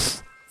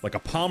like a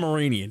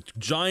Pomeranian,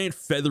 giant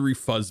feathery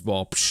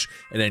fuzzball,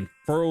 and then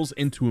furls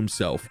into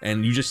himself.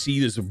 And you just see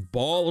this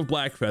ball of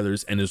black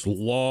feathers and this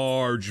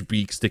large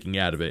beak sticking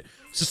out of it.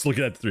 Just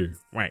looking at the 3.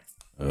 Right.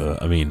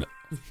 I mean,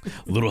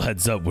 a little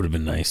heads up would have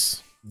been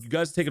nice. You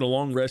guys are taking a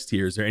long rest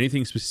here. Is there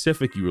anything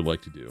specific you would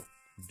like to do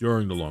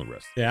during the long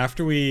rest? Yeah,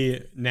 after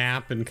we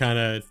nap and kind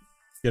of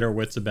get our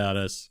wits about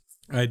us,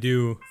 I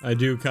do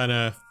kind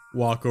of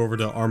walk over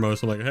to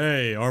Armos. I'm like,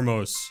 hey,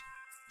 Armos,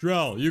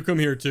 Drell, you come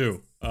here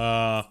too.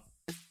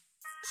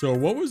 So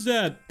what was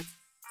that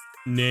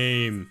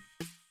name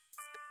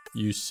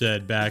you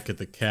said back at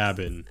the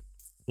cabin?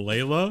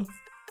 Layla?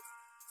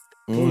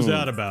 What was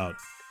that about?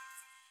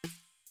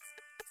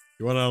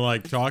 You want to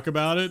like talk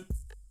about it?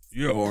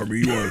 Yeah, Army,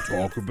 you want to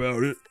talk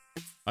about it?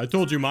 I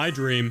told you my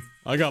dream.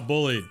 I got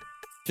bullied.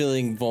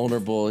 Feeling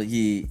vulnerable,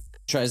 he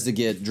tries to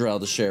get Drell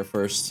to share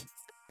first.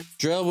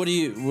 Drell,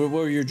 what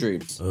were your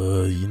dreams?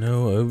 You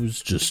know, I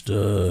was just,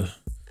 what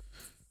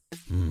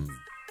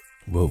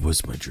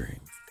was my dream?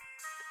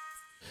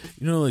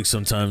 You know, like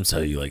sometimes how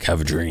you like have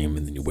a dream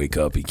and then you wake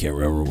up, you can't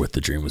remember what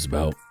the dream was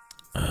about.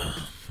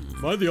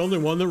 Am I the only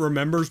one that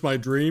remembers my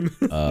dream?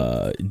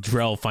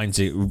 Drell finds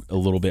it a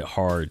little bit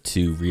hard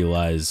to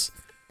realize,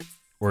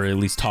 or at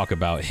least talk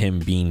about him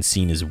being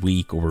seen as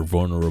weak or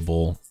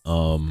vulnerable.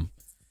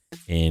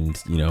 And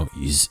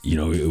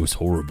it was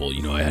horrible.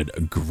 You know, I had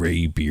a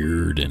gray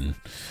beard and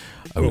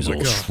I was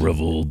all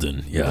shriveled,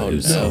 and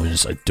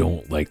I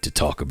don't like to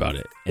talk about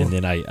it. And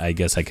then I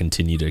guess I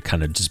continue to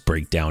kind of just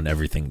break down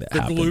everything that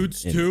happened. The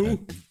glutes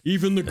too?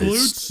 Even the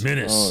glutes?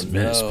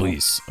 Menace,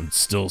 please. I'm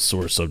still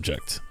sore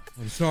subject.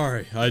 I'm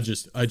sorry.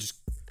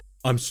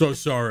 I'm so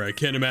sorry. I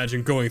can't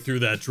imagine going through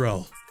that,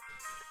 Drell.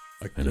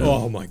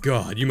 Oh my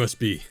God, you must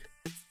be.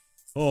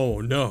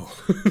 Oh no.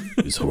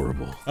 It's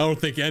horrible. I don't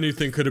think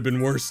anything could have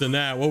been worse than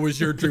that. What was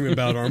your dream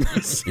about,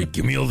 Armos? Hey,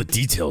 give me all the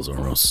details,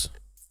 Armos.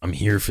 I'm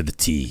here for the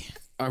tea.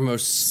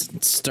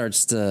 Armos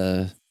starts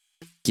to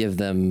give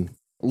them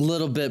a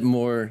little bit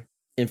more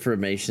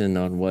information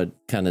on what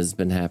kind of has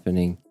been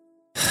happening.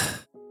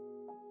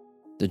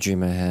 The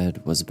dream I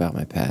had was about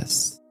my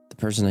past. The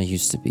person I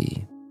used to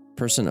be.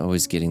 Person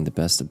always getting the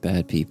best of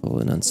bad people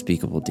and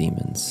unspeakable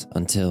demons.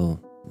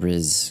 Until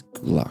Riz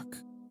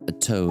Gulak, a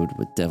toad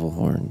with devil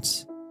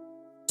horns,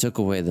 took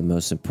away the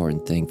most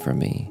important thing from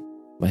me.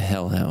 My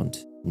hellhound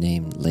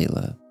named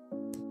Layla.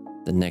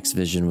 The next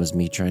vision was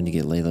me trying to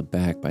get Layla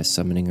back by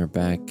summoning her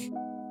back.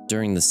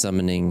 During the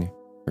summoning,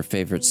 her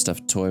favorite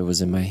stuffed toy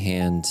was in my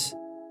hand.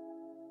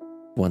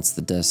 Once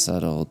the dust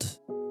settled,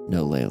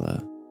 no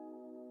Layla.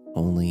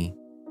 Only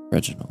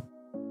Reginald.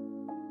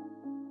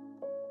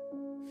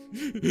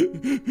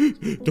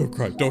 Don't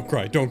cry.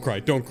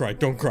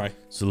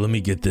 So let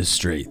me get this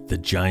straight. The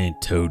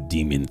giant toad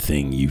demon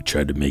thing you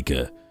tried to make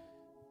a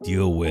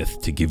deal with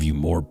to give you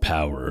more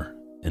power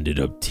ended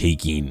up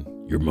taking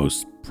your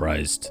most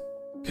prized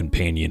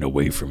companion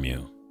away from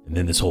you. And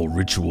then this whole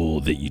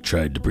ritual that you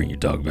tried to bring your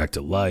dog back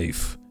to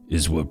life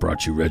is what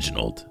brought you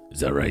Reginald. Is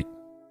that right?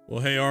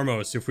 Well, hey,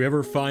 Armos, if we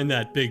ever find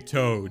that big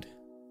toad,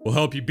 we'll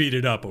help you beat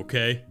it up,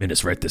 okay?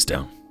 Menace, write this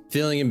down.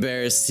 Feeling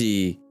embarrassed,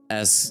 he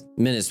asks,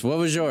 Menace, what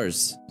was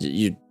yours?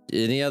 You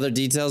any other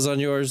details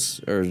on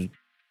yours? Or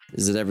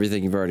is it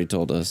everything you've already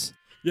told us?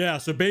 Yeah,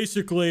 so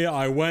basically,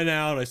 I went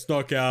out, I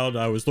snuck out,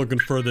 I was looking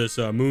for this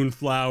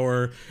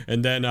moonflower,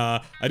 and then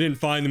I didn't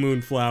find the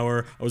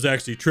moonflower. I was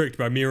actually tricked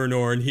by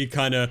Miranor, and he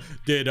kind of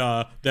did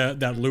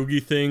that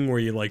loogie thing where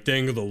you like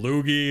dangle the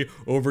loogie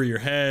over your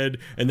head,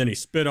 and then he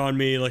spit on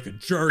me like a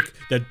jerk.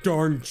 That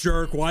darn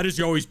jerk. Why does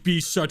he always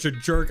be such a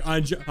jerk?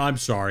 I'm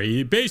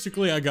sorry.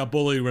 Basically, I got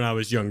bullied when I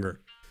was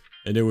younger,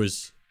 and it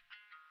was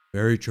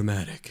very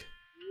traumatic.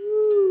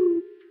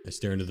 I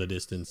stare into the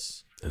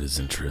distance. That is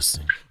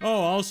interesting. Oh,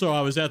 also,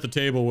 I was at the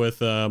table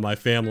with my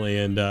family,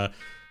 and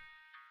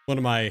one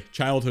of my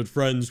childhood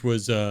friends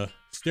was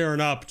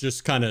staring up,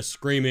 just kind of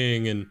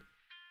screaming, and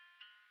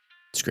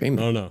Screaming?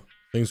 I don't know.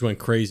 Things went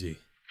crazy.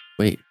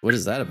 Wait, what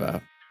is that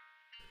about?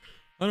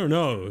 I don't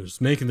know. It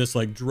was making this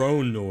like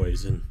drone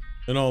noise, and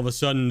then all of a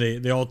sudden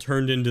they all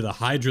turned into the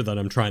Hydra that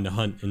I'm trying to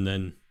hunt, and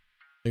then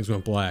things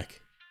went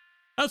black.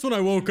 That's when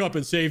I woke up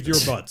and saved your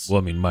butts. Well,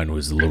 I mean, mine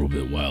was a little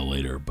bit while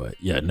later, but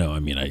yeah, no, I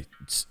mean,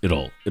 it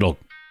all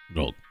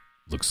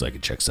looks like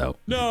it checks out.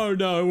 No,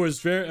 it was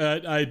very.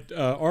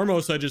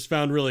 Armos I just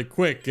found really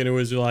quick, and it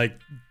was like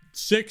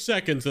 6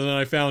 seconds, and then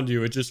I found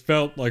you. It just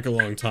felt like a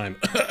long time.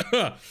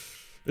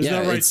 Isn't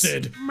that right,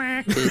 Sid?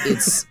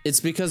 It's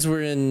because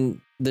we're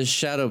in the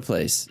shadow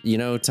place. You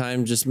know,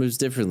 time just moves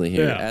differently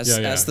here.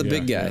 Ask the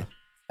big guy.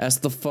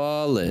 Ask the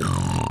fallen.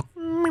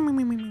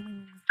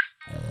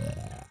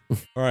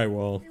 All right,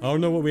 well, I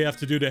don't know what we have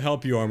to do to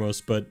help you,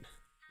 Armos, but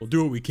we'll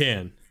do what we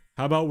can.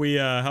 How about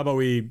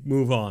we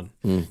move on?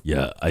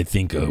 Yeah, I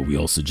think we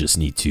also just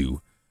need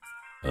to.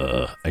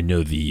 I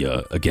know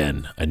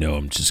again, I know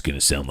I'm just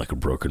gonna sound like a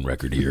broken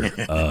record here.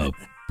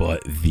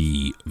 But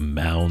the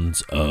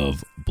mounds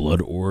of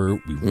blood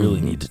ore, we really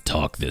need to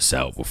talk this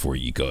out before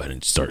you go ahead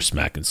and start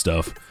smacking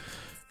stuff.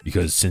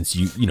 Because since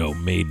you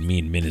made me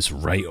and Minus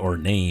write our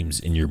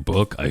names in your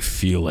book, I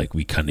feel like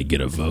we kind of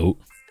get a vote.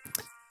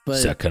 But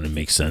does that kind of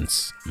make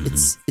sense?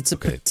 It's a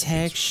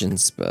protection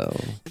spell.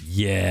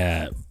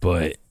 Yeah,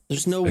 but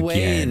there's no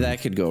way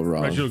that could go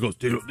wrong. Rachel goes,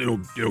 they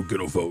don't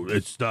get a vote.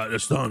 That's not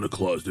in the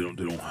clause. They don't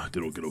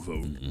get a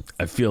vote.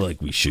 I feel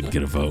like we should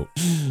get a vote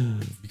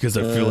because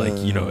I feel like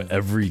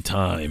every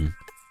time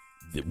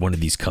that one of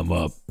these come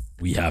up,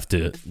 we have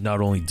to not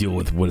only deal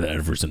with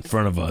whatever's in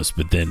front of us,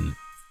 but then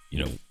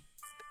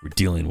we're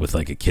dealing with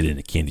like a kid in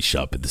a candy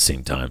shop at the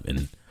same time.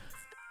 And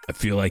I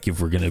feel like if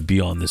we're gonna be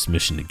on this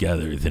mission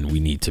together, then we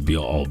need to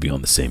all be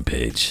on the same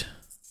page.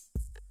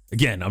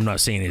 Again, I'm not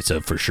saying it's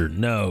a for sure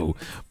no,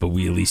 but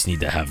we at least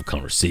need to have a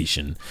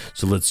conversation.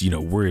 So let's,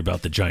 worry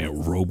about the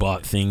giant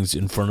robot things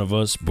in front of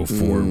us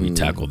before we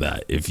tackle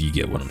that, if you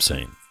get what I'm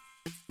saying.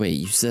 Wait,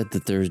 you said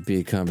that there would be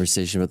a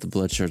conversation about the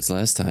blood shards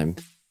last time.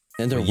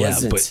 And there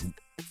wasn't. But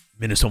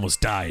Minus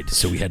almost died,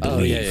 so we had to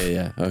leave.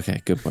 Yeah. Okay,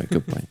 good point.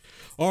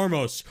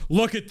 Armos,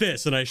 look at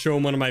this. And I show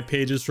him one of my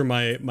pages from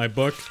my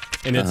book,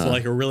 and it's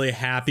like a really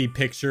happy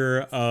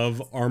picture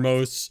of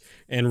Armos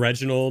and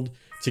Reginald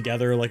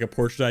together, like a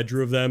portrait I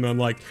drew of them. And I'm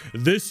like,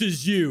 this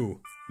is you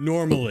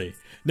normally.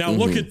 Now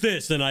look at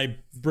this. And I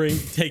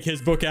take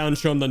his book out and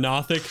show him the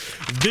Nothic.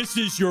 This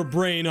is your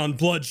brain on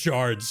blood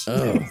shards.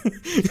 Oh.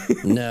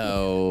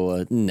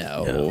 No.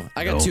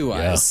 I got two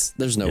eyes.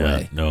 There's no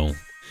way. No.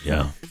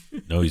 Yeah.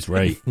 No, he's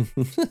right.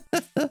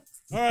 All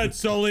right,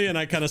 Sully, and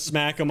I kind of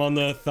smack him on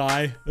the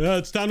thigh.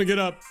 It's time to get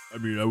up. I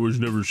mean, I was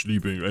never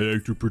sleeping. I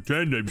like to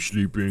pretend I'm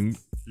sleeping.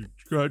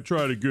 Try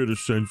to get a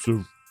sense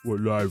of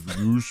what life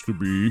used to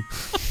be.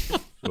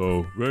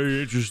 So,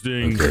 very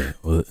interesting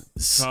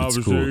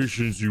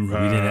conversations you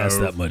have. We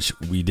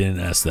didn't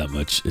ask that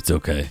much. It's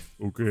okay.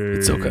 Okay.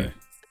 It's okay.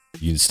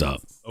 You can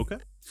stop. Okay.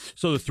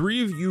 So the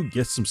three of you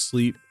get some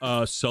sleep.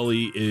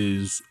 Sully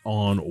is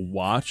on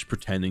watch,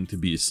 pretending to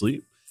be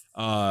asleep.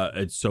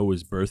 And so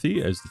is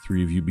Berthie, as the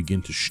three of you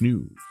begin to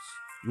snooze.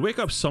 You wake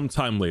up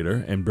sometime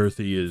later, and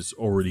Berthie is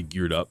already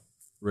geared up,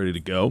 ready to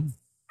go.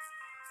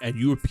 And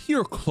you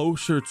appear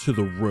closer to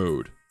the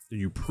road than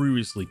you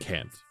previously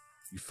camped.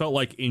 You felt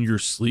like in your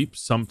sleep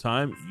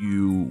sometime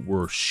you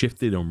were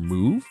shifted or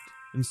moved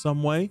in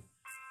some way.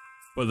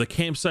 But the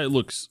campsite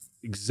looks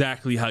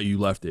exactly how you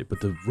left it, but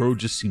the road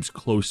just seems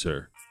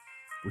closer,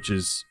 which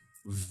is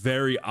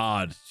very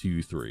odd to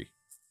you three.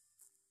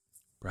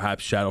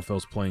 Perhaps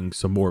Shadowfell's playing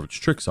some more of its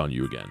tricks on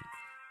you again.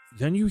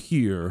 Then you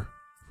hear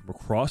from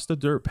across the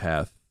dirt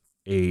path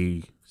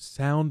a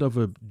sound of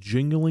a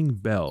jingling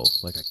bell,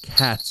 like a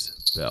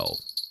cat's bell.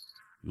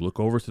 You look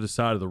over to the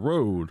side of the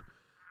road,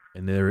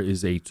 and there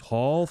is a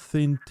tall,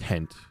 thin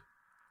tent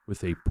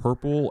with a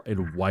purple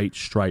and white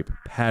stripe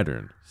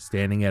pattern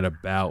standing at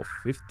about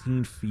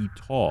 15 feet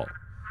tall.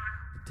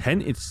 The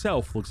tent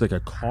itself looks like a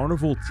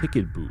carnival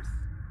ticket booth.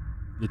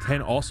 The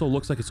tent also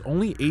looks like it's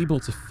only able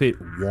to fit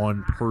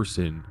one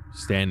person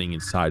standing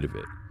inside of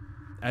it.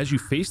 As you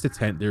face the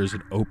tent, there's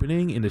an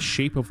opening in the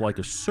shape of like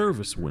a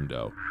service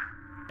window.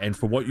 And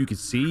from what you can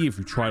see, if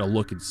you try to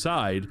look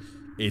inside,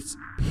 it's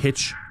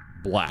pitch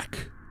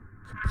black,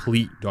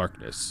 complete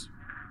darkness.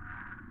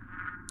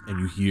 And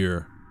you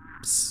hear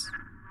psst,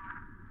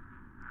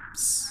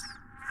 psst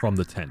from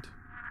the tent.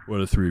 What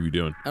are the three of you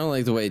doing? I don't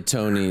like the way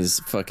Tony's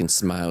fucking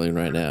smiling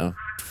right now.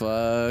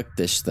 Fuck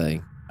this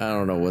thing. I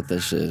don't know what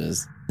this shit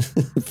is.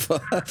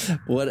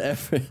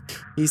 Whatever.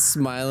 He's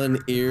smiling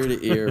ear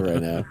to ear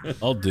right now.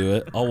 I'll do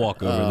it. I'll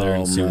walk over there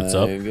and see what's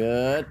up.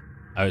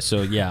 God.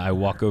 So I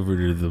walk over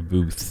to the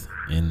booth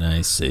and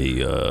I say,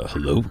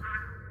 hello?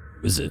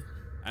 Who is it?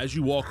 As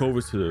you walk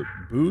over to the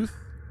booth,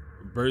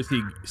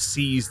 Berthie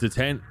sees the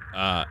tent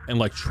and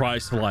like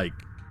tries to like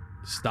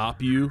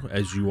stop you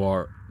as you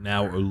are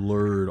now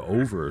lured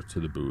over to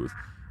the booth.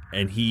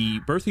 And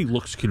Berthie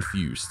looks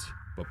confused,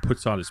 but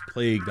puts on his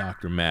plague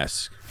doctor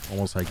mask,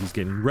 almost like he's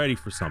getting ready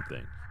for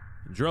something.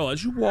 And Jarell,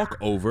 as you walk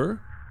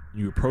over,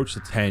 you approach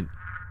the tent,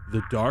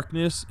 the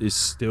darkness is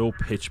still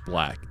pitch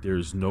black.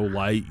 There's no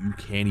light. You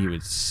can't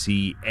even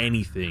see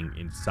anything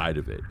inside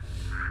of it.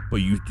 But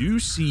you do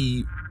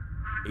see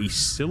a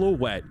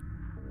silhouette,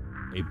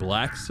 a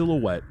black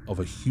silhouette of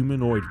a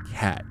humanoid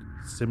cat,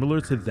 similar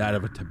to that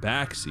of a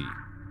tabaxi,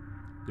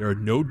 There are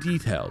no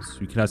details.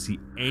 You cannot see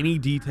any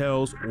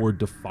details or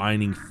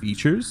defining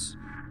features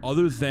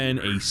other than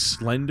a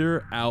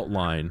slender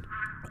outline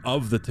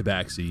of the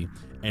tabaxi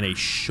and a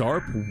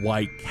sharp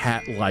white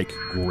cat-like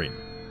grin,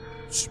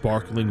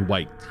 sparkling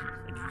white teeth,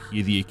 and you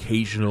hear the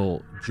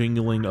occasional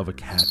jingling of a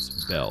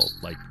cat's bell,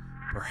 like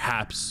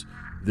perhaps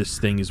this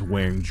thing is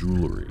wearing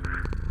jewelry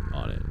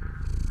on it.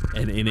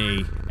 And in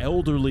a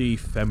elderly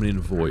feminine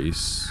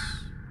voice,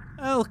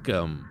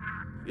 welcome.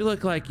 You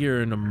look like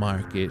you're in the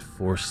market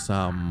for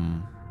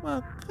some,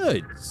 well,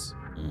 goods.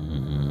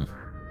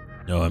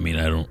 No, I mean,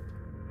 I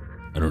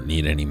don't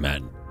need any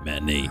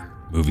matinee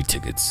movie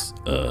tickets.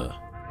 I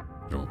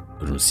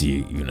don't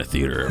see even a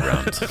theater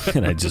around.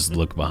 And I just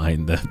look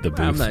behind the booth.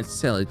 I'm not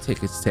selling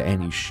tickets to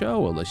any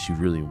show unless you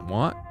really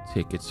want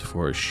tickets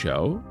for a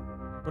show.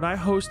 But I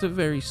host a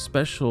very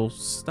special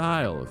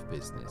style of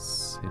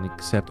business and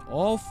accept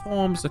all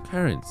forms of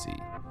currency.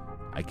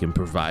 I can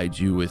provide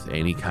you with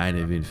any kind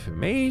of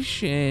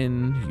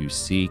information you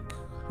seek,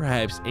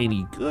 perhaps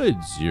any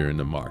goods you're in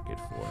the market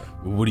for.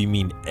 What do you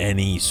mean,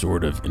 any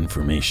sort of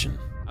information?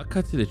 I'll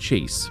cut to the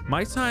chase.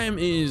 My time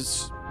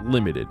is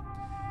limited.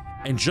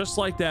 And just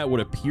like that, what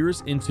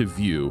appears into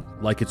view,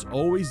 like it's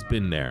always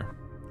been there,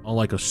 on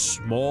like a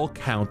small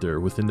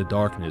counter within the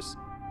darkness,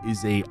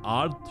 is a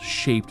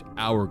odd-shaped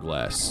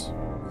hourglass.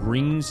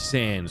 Green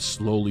sand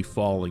slowly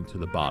falling to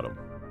the bottom.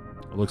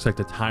 It looks like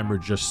the timer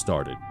just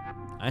started.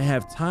 I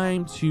have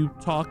time to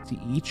talk to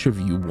each of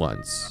you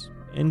once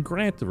and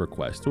grant the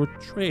request or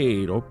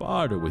trade or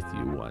barter with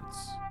you once,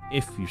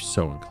 if you're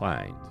so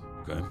inclined.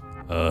 Okay.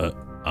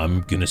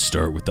 I'm gonna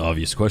start with the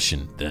obvious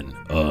question then.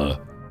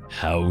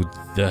 How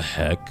the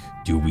heck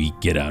do we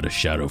get out of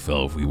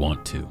Shadowfell if we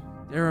want to?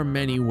 There are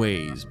many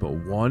ways, but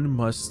one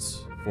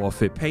must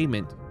forfeit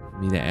payment for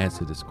me to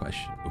answer this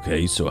question.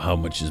 Okay, so how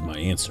much is my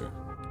answer?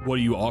 What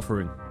are you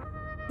offering?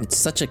 It's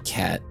such a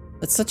cat.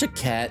 That's such a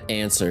cat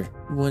answer.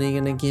 What are you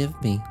gonna give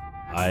me?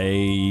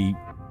 I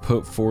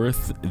put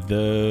forth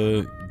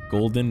the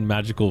golden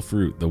magical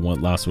fruit, the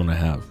last one I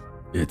have.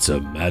 It's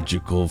a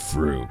magical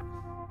fruit.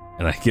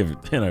 And I give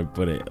it, and I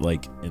put it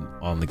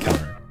on the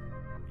counter.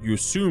 You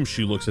assume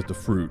she looks at the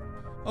fruit.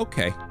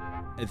 Okay.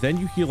 And then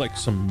you hear like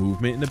some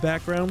movement in the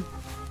background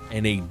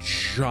and a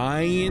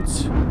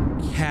giant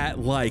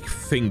cat-like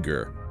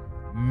finger,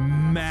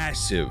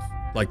 massive,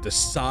 like the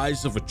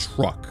size of a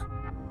truck.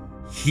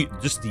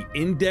 Just the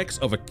index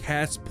of a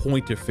cat's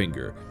pointer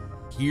finger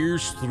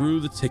peers through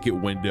the ticket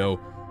window,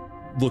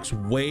 looks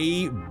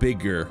way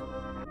bigger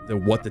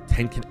than what the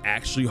tent can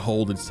actually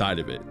hold inside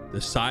of it.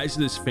 The size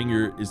of this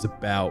finger is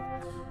about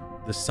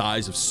the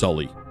size of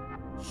Sully.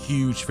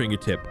 Huge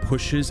fingertip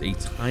pushes a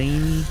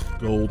tiny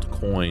gold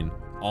coin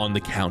on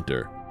the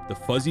counter. The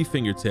fuzzy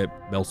fingertip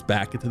melts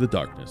back into the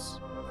darkness.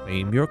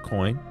 Claim your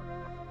coin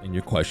and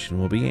your question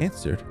will be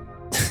answered.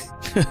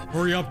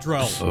 Hurry up,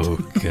 Drell.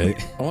 Okay.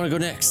 I want to go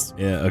next.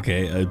 Yeah,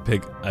 okay. I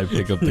pick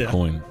up the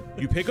coin.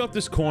 You pick up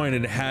this coin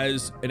and it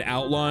has an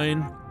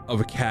outline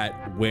of a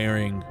cat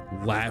wearing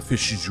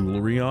lavish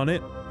jewelry on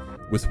it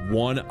with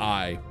one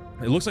eye.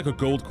 It looks like a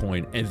gold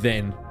coin, and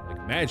then,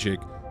 like magic,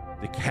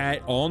 the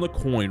cat on the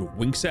coin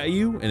winks at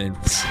you, and then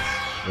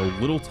a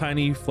little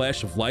tiny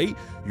flash of light.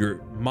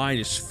 Your mind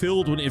is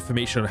filled with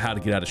information on how to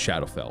get out of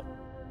Shadowfell.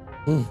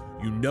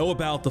 You know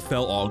about the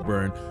Fel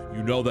Ogburn.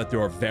 You know that there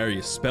are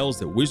various spells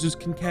that wizards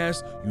can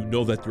cast. You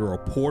know that there are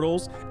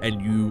portals,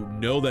 and you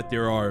know that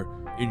there are,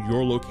 in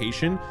your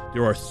location,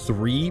 there are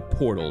 3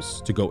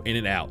 portals to go in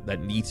and out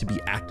that need to be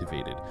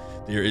activated.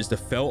 There is the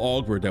Fel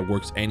Ogburn that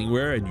works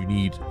anywhere, and you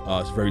need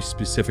a very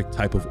specific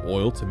type of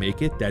oil to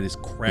make it that is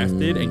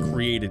crafted and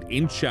created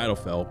in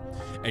Shadowfell.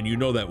 And you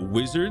know that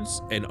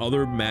wizards and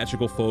other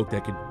magical folk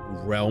that can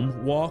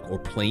realm walk or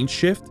plane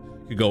shift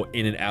could go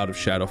in and out of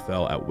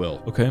Shadowfell at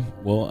will. Okay,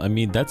 well, I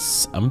mean,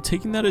 I'm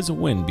taking that as a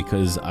win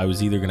because I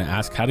was either going to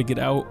ask how to get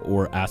out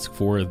or ask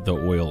for the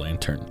oil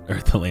lantern or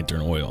the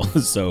lantern oil.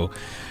 So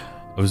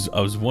I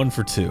was 1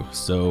 for 2.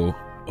 So,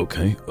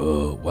 okay,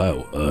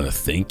 wow,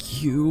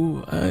 thank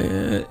you.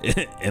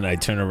 And I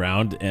turn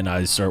around and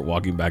I start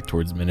walking back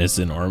towards Minas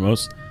and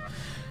Armos,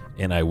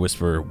 and I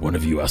whisper, one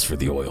of you asked for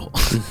the oil.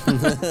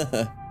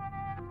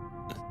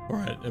 All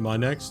right, am I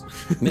next?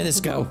 Minas,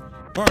 go.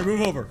 All right,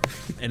 move over.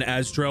 And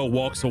as Drell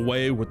walks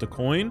away with the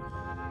coin,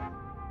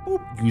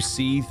 you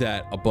see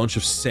that a bunch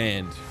of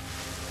sand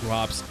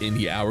drops in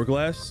the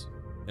hourglass,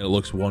 and it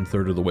looks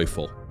 1/3 of the way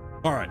full.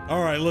 All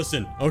right,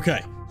 listen.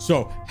 Okay,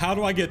 so how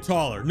do I get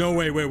taller? No,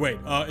 wait.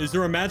 Is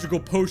there a magical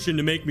potion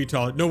to make me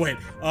taller? No, wait.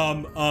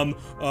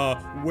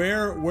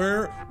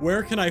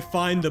 Where can I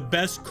find the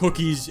best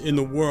cookies in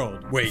the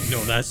world? Wait, no,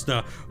 that's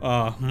not,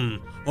 Oh,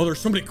 there's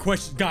so many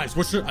questions. Guys,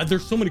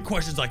 there's so many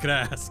questions I could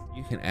ask.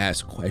 You can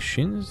ask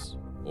questions,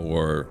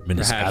 or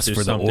Minas, perhaps ask there's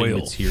for the something oil.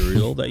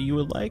 material that you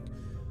would like.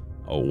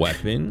 A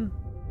weapon,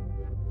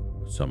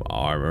 some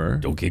armor.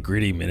 Don't get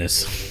greedy,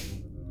 Minas.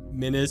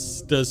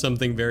 Minas does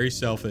something very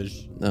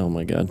selfish. Oh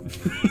my god.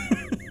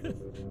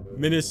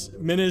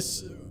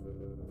 Minas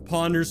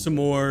ponder some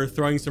more,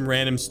 throwing some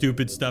random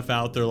stupid stuff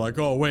out there like,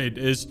 oh, wait,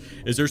 is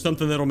there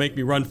something that'll make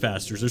me run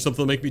faster? Is there something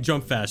that'll make me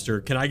jump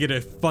faster? Can I get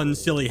a fun,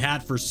 silly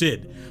hat for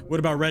Sid? What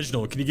about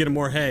Reginald? Can you get him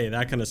more hay?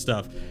 That kind of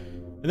stuff.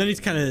 And then he's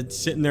kind of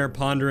sitting there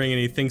pondering, and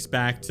he thinks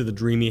back to the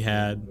dream he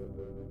had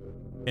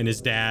and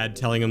his dad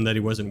telling him that he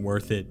wasn't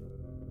worth it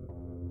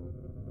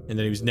and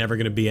that he was never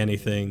going to be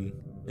anything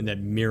and that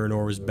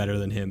Miranor was better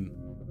than him.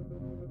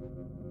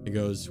 He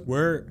goes,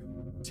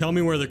 tell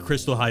me where the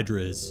Crystal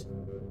Hydra is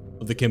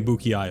of the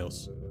Kambuki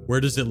Isles.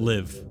 Where does it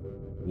live?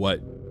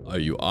 What are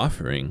you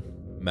offering,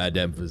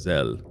 Madame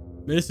Vazel?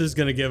 This is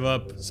going to give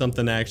up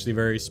something actually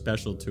very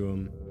special to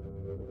him.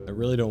 I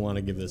really don't want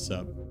to give this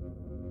up,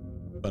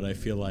 but I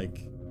feel like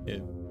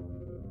it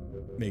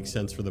makes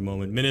sense for the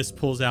moment. Minas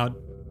pulls out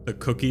the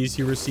cookies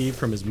he received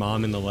from his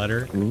mom in the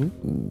letter.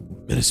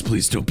 Minas,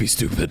 please don't be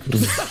stupid.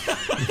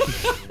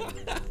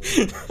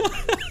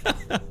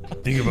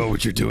 Think about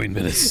what you're doing,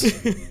 Minas.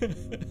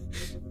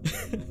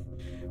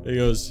 He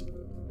goes,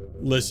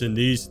 listen,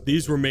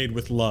 these were made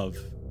with love.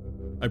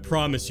 I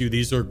promise you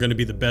these are going to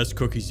be the best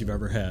cookies you've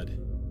ever had.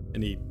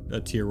 And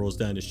a tear rolls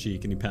down his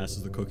cheek and he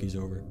passes the cookies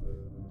over.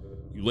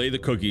 You lay the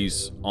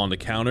cookies on the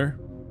counter.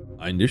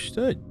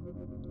 Understood,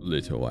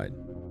 little one.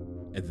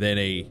 And then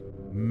a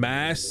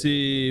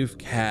massive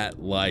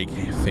cat-like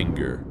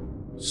finger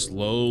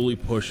slowly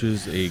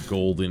pushes a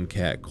golden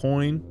cat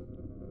coin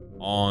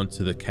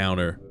onto the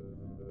counter,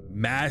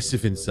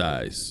 massive in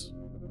size,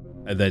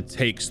 and then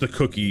takes the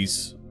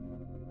cookies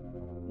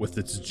with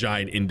its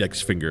giant index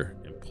finger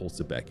and pulls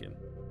it back in.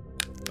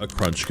 A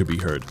crunch could be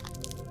heard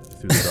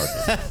through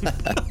the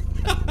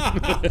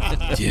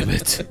darkness. Damn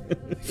it.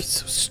 He's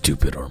so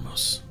stupid,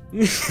 Armos.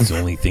 It's the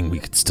only thing we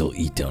could still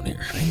eat down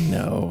here. I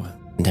know.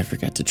 Never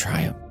got to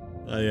try them.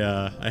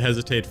 I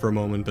hesitate for a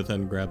moment, but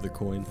then grab the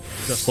coin.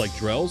 Just like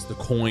Drell's, the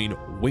coin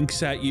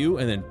winks at you,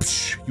 and then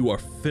you are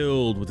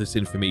filled with this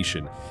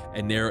information.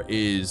 And there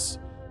is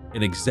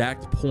an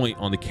exact point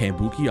on the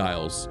Kambuki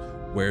Isles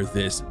where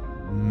this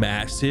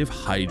massive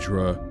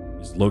Hydra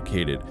is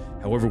located.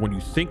 However, when you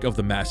think of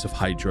the massive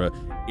Hydra,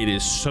 it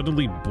is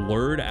suddenly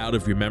blurred out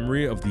of your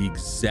memory of the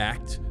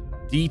exact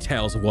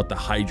details of what the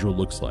Hydra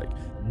looks like.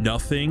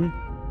 Nothing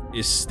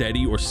is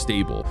steady or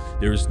stable.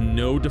 There is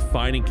no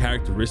defining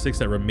characteristics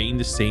that remain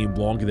the same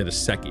longer than a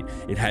second.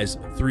 It has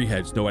 3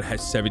 heads. No, it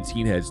has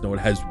 17 heads. No, it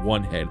has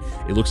 1 head.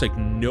 It looks like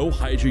no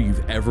Hydra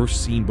you've ever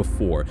seen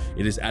before.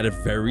 It is at a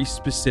very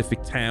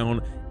specific town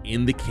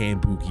in the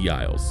Kambuki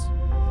Isles.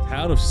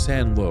 Town of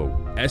Sanlow,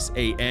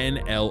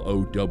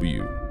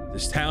 Sanlow.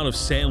 This town of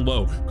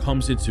Sanlow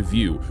comes into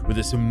view with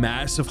this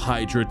massive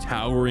Hydra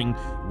towering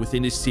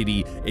within the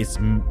city, its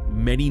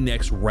many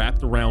necks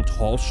wrapped around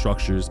tall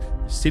structures.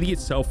 The city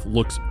itself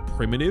looks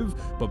primitive,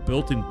 but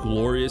built in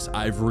glorious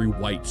ivory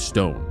white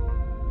stone.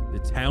 The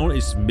town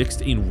is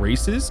mixed in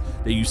races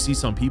that you see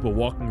some people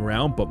walking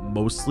around, but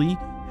mostly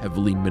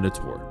heavily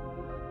Minotaur.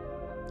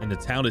 And the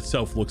town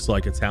itself looks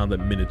like a town that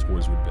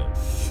Minotaurs would build.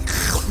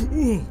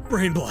 Ooh,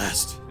 brain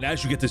blast. And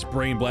as you get this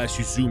brain blast,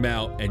 you zoom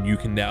out and you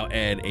can now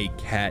add a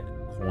cat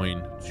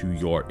coin to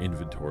your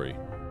inventory.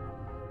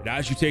 And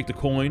as you take the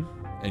coin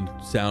and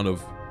sound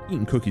of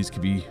eating cookies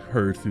can be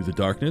heard through the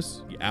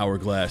darkness, the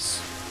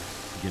hourglass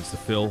begins to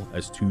fill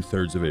as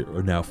 2/3 of it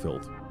are now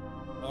filled.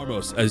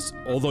 Armos, as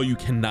although you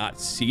cannot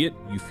see it,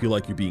 you feel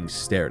like you're being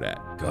stared at.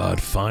 God,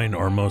 fine,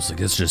 Armos. I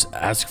guess just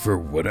ask for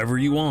whatever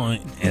you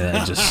want. And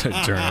I just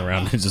turn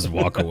around and just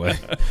walk away.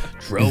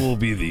 Drell will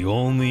be the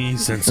only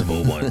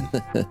sensible one.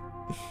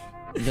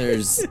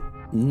 There's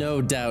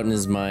no doubt in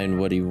his mind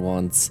what he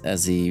wants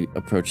as he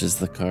approaches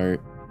the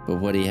cart, but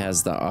what he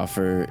has to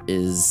offer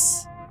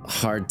is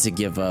hard to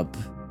give up.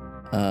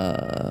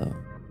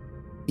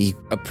 He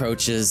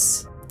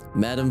approaches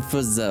Madame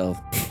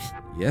Fuzel.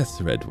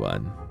 Yes, Red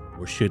One.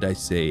 Or should I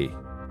say,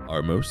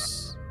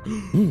 Armos?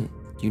 Do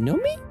you know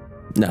me?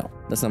 No,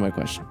 that's not my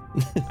question.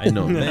 I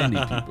know many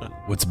people.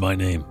 What's my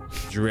name?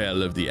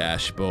 Drell of the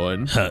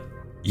Ashbourne. Huh.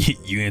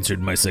 You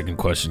answered my second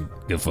question.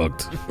 Get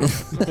fucked.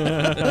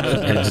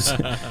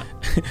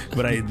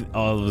 But I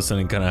all of a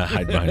sudden kind of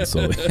hide behind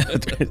slowly.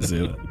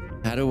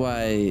 How do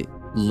I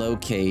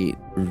locate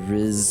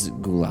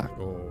Rizgulak?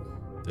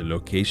 The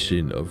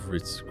location of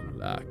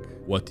Rizgulak.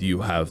 What do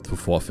you have to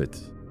forfeit?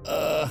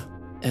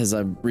 As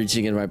I'm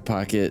reaching in my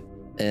pocket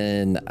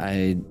and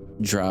I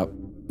drop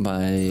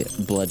my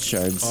blood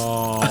shards.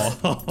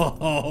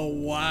 Oh,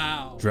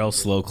 wow. Drell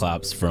slow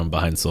claps from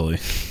behind slowly.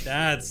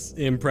 That's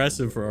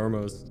impressive for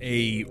Armos.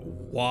 A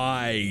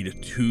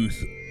wide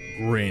tooth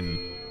grin,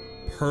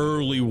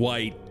 pearly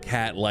white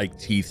cat-like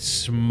teeth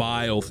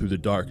smile through the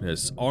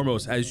darkness.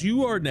 Armos, as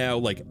you are now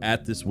like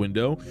at this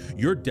window,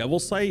 your devil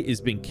sight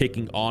has been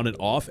kicking on and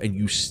off and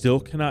you still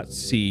cannot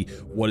see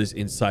what is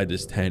inside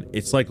this tent.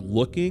 It's like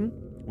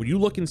when you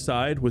look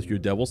inside with your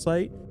devil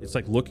sight, it's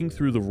like looking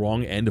through the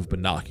wrong end of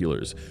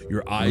binoculars.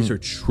 Your eyes are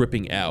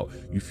tripping out.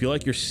 You feel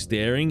like you're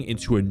staring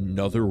into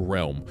another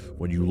realm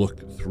when you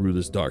look through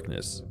this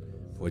darkness.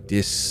 For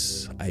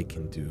this I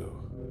can do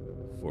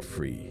for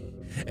free.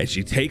 And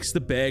she takes the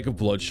bag of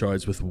blood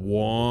shards with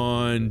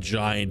one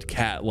giant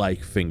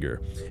cat-like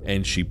finger,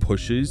 and she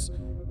pushes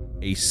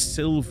a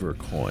silver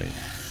coin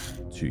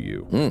to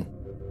you.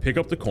 Pick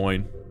up the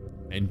coin,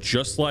 and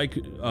just like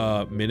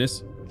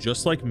Minus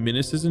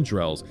and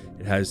Drell's,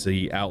 it has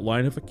the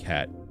outline of a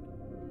cat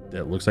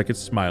that looks like it's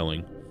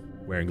smiling,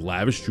 wearing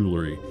lavish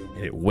jewelry,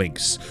 and it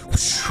winks.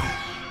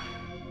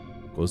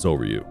 Goes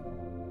over you.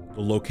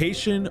 The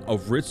location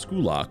of Ritz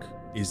Gulak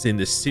is in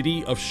the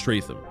city of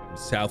Stratham, in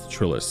South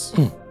Trillis,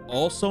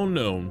 also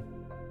known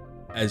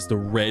as the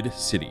Red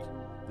City.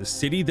 The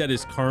city that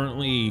is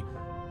currently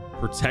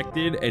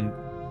protected and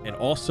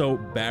also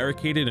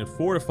barricaded and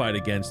fortified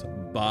against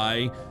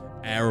by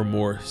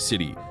Aramor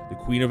City. The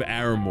Queen of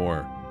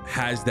Aramor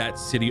has that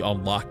city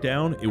on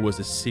lockdown. It was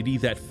a city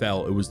that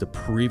fell. It was the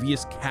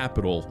previous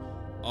capital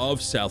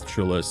of South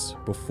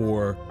Trillis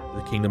before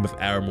the Kingdom of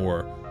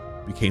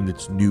Aramor became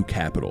its new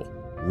capital.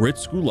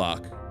 Ritz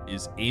Gulak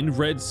is in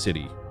Red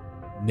City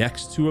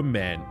next to a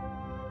man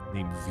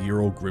named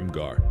Viral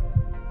Grimgar.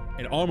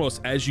 And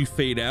almost as you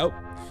fade out,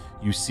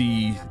 you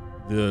see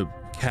the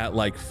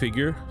cat-like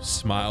figure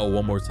smile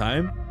one more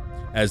time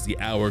as the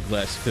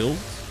hourglass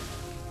fills.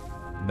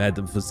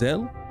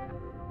 Mademoiselle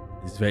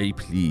is very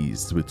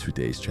pleased with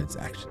today's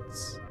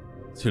transactions.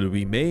 Till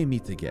we may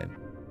meet again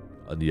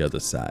on the other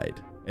side.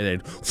 And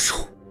then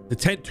the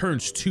tent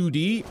turns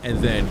 2D and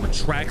then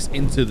retracts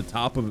into the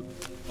top of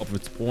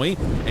its point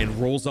and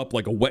rolls up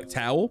like a wet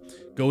towel,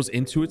 goes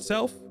into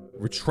itself,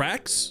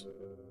 retracts,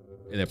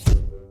 and then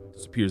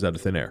disappears out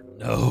of thin air.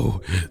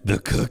 No, the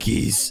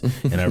cookies.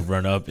 And I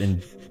run up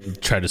and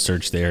try to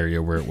search the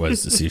area where it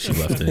was to see if she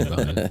left any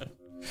behind.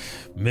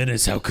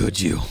 Minus, how could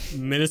you?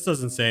 Minus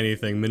doesn't say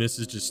anything. Minus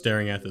is just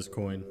staring at this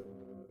coin,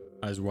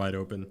 eyes wide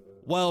open.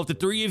 Well, if the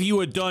three of you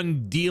are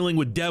done dealing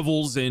with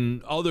devils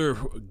and other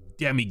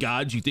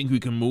demigods, you think we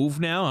can move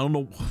now? I don't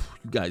know.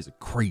 You guys are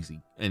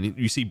crazy. And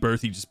you see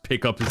Berthie just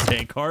pick up his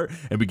tank cart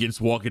and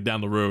begins walking down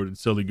the road, and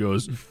Sully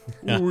goes,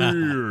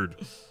 weird,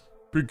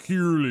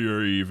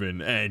 peculiar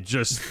even, and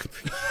just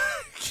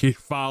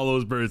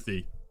follows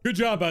Berthie. Good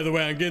job, by the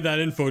way, on getting that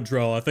info,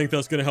 Drell. I think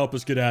that's going to help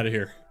us get out of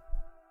here.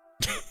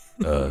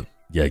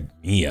 Yeah,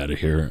 me out of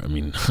here. I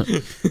mean, I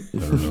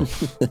don't know.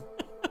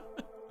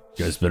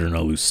 You guys better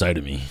not lose sight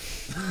of me.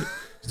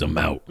 'Cause I'm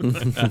out.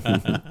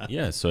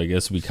 Yeah, so I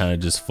guess we kind of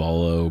just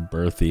follow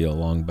Berthie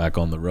along back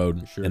on the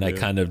road. Sure and I do.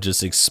 kind of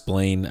just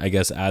explain, I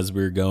guess, as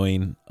we're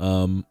going,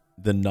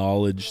 the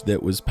knowledge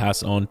that was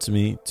passed on to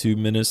me to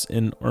Minus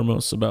and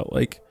Ormos about,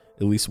 like,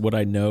 at least what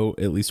I know,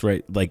 at least,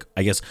 right, like,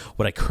 I guess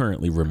what I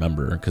currently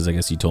remember, because I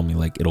guess you told me,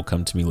 like, it'll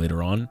come to me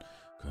later on.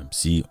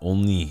 See,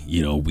 only,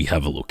 we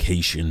have a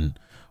location,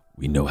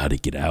 we know how to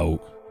get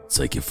out. It's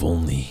like, if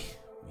only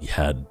we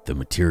had the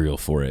material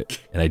for it.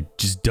 And I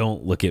just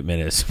don't look at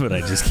Minus, but I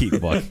just keep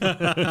walking.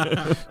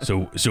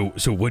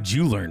 So what'd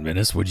you learn,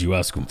 Minus? What'd you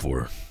ask him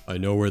for? I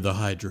know where the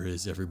Hydra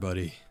is,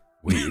 everybody.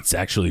 Wait, it's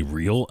actually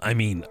real? I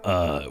mean,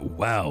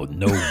 wow,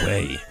 no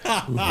way.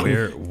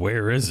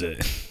 Where is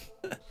it?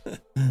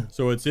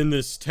 So it's in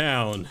this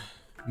town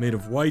made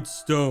of white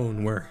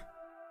stone where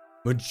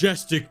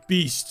majestic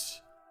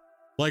beasts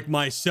like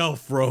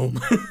myself roam.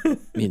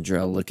 Me and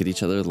Drell look at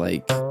each other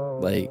like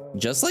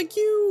just like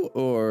you,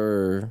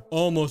 or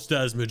Almost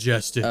as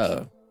majestic.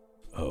 oh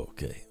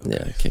Okay.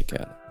 yeah, okay,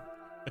 got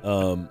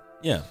it.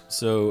 Yeah.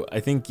 So I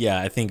think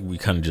we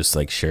kind of just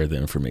like share the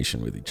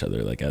information with each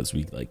other, like as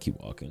we like keep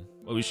walking.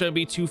 Well, we shouldn't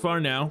be too far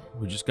now.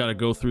 We just got to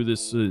go through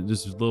this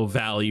little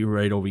valley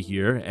right over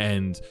here.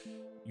 And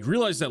you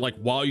realize that, like,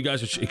 while you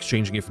guys are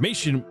exchanging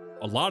information,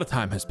 a lot of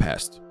time has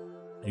passed.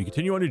 And you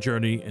continue on your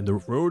journey, and the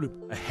road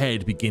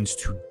ahead begins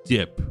to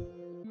dip.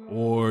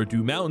 Or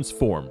do mountains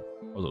form?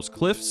 Are those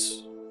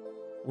cliffs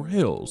or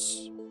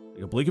hills?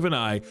 Like a blink of an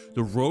eye,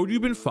 the road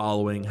you've been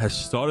following has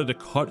started to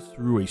cut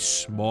through a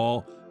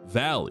small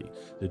valley.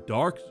 The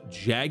dark,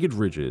 jagged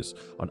ridges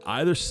on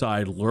either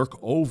side lurk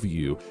over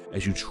you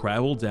as you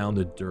travel down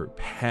the dirt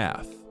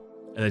path.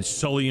 And then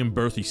Sully and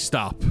Berthie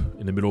stop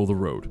in the middle of the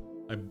road.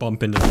 I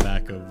bump into the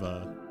back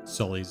of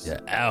Sully's. Yeah.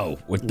 Ow.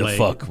 What the Leg.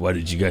 fuck? Why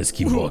did you guys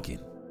keep walking?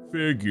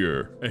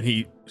 Figure.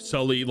 And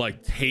Sully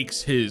like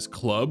takes his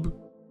club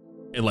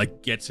and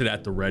like gets it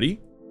at the ready.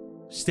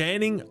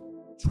 Standing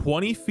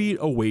 20 feet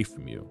away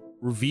from you,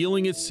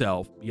 revealing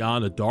itself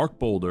beyond a dark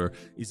boulder,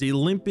 is a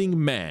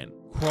limping man.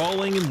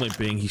 Crawling and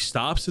limping, he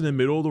stops in the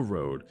middle of the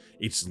road.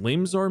 Its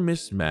limbs are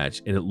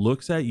mismatched, and it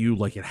looks at you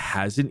like it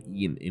hasn't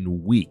eaten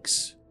in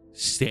weeks.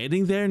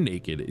 Standing there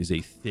naked is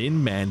a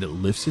thin man that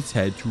lifts its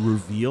head to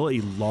reveal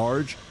a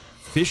large,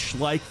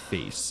 fish-like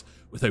face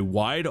with a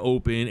wide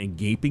open and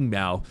gaping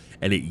mouth,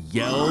 and it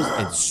yells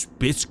and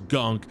spits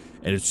gunk,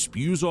 and it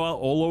spews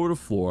all over the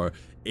floor.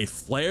 It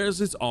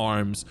flares its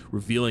arms,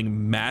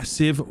 revealing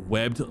massive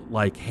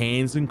webbed-like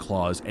hands and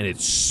claws, and it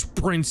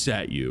sprints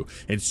at you.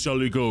 And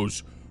Sully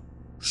goes,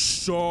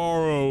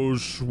 "Sorrow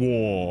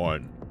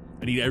Swan."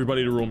 I need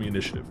everybody to roll me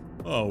initiative.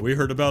 Oh, we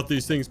heard about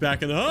these things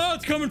back in the... Oh,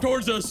 it's coming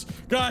towards us,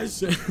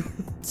 guys.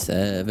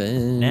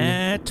 7.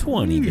 Nat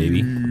 20,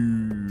 baby.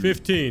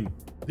 15.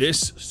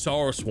 This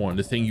Saurusworn,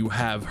 the thing you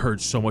have heard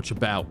so much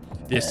about,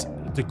 this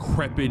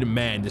decrepit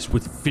man, this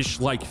with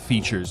fish-like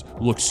features,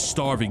 looks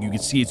starving. You can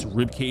see its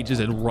rib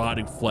cages and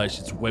rotting flesh,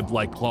 its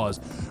web-like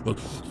claws. Look,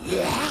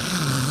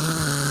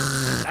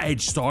 it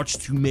starts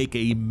to make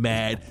a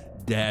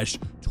mad dash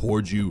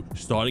towards you.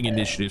 Starting at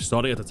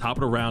the top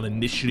of the round,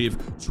 initiative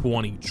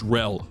 20.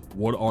 Drell,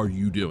 what are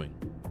you doing?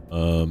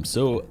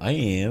 So I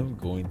am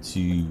going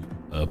to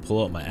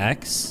pull out my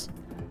axe,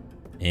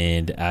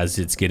 and as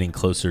it's getting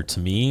closer to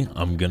me,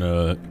 I'm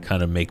gonna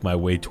kind of make my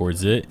way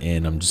towards it,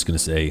 and I'm just gonna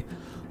say,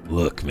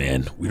 look,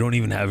 man, we don't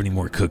even have any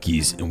more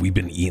cookies, and we've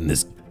been eating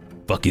this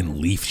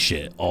fucking leaf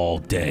shit all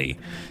day.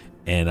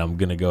 And I'm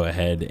gonna go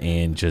ahead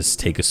and just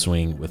take a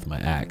swing with my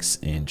axe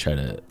and try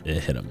to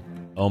hit him.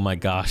 Oh my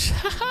gosh,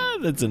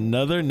 that's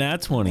another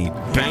nat 20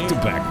 back to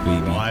back,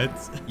 baby.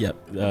 What?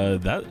 Yep,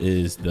 that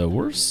is the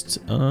worst.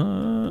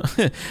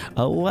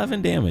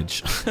 11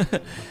 damage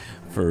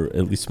for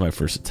at least my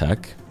first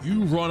attack.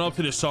 You run up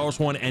to the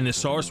Saurusworn, and the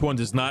Saurusworn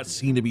does not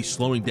seem to be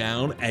slowing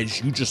down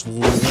as you just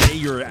lay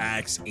your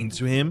axe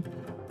into him,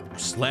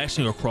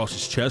 slashing across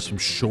his chest from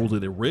shoulder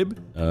to rib.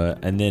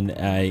 And then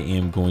I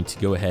am going to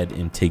go ahead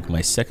and take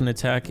my second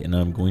attack, and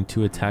I'm going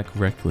to attack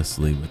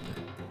recklessly with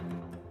it.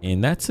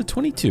 And that's a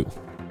 22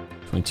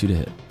 to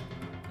hit.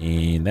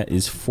 And that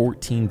is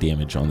 14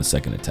 damage on the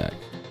second attack.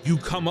 You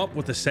come up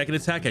with the second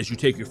attack as you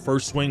take your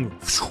first swing,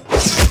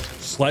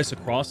 slice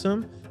across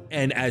him,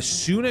 and as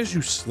soon as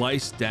you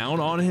slice down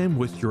on him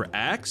with your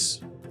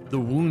axe, the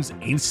wounds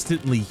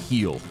instantly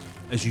heal,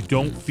 as you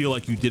don't feel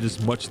like you did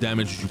as much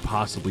damage as you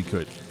possibly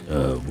could.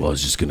 Well, I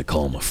was just gonna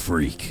call him a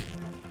freak,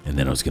 and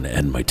then I was gonna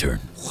end my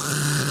turn.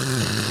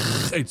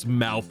 Its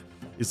mouth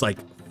is like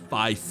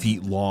 5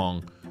 feet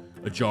long,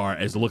 ajar,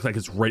 as it looks like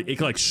it's ready. It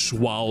can like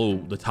swallow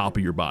the top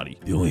of your body.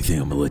 The only thing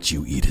I'm gonna let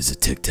you eat is a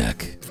Tic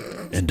Tac.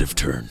 End of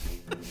turn.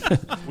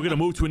 We're gonna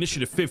move to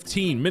initiative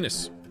 15.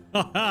 Minus.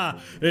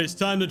 It's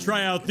time to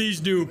try out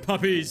these new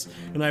puppies.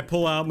 And I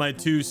pull out my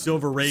 2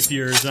 silver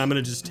rapiers, and I'm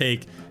gonna just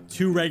take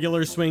 2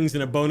 regular swings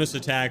and a bonus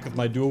attack with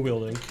my dual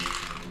wielding.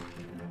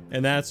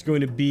 And that's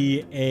going to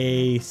be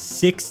a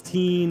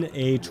 16,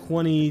 a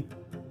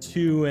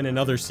 22, and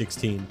another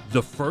 16.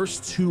 The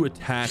first 2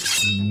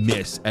 attacks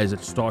miss as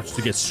it starts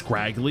to get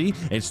scraggly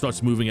and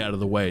starts moving out of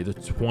the way. The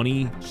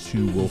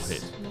 22 will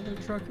hit. Mother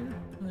trucker?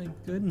 My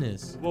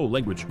goodness. Whoa,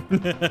 language.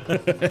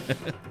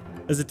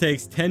 As it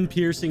takes 10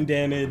 piercing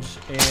damage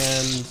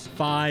and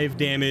 5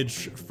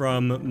 damage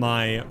from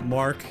my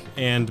mark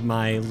and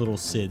my little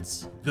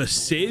SIDS. The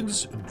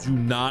SIDS do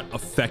not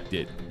affect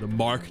it. The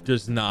mark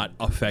does not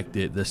affect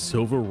it. The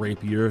silver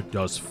rapier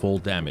does full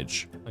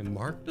damage. My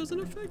mark doesn't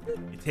affect it?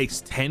 It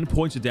takes 10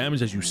 points of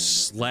damage as you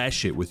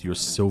slash it with your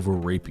silver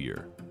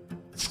rapier.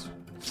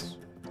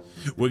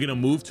 We're going to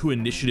move to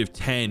initiative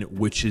 10,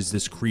 which is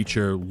this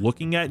creature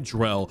looking at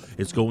Drell.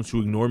 It's going to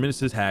ignore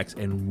Minister attacks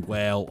and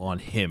wail on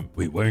him.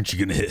 Wait, why aren't you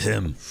gonna hit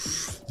him?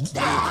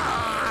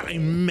 A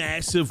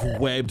massive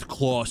webbed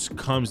claw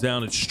comes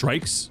down and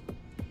strikes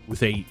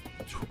with a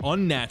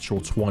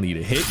unnatural 20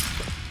 to hit,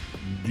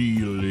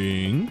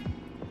 dealing.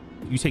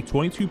 You take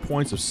 22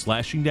 points of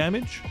slashing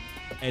damage,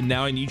 and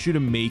now I need you to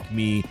make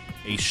me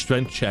a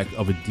strength check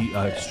of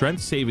a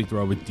strength saving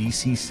throw of a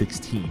DC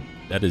 16.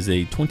 That is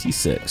a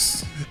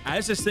 26.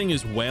 As this thing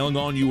is wailing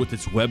on you with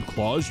its web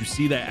claws, you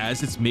see that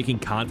as it's making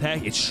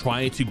contact, it's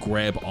trying to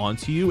grab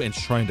onto you and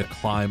it's trying to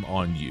climb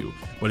on you.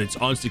 But it's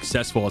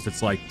unsuccessful as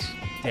it's like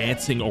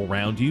dancing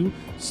around you,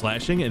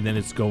 slashing, and then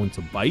it's going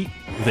to bite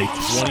with a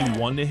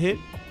 21 to hit,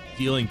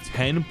 dealing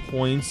 10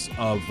 points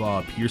of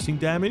piercing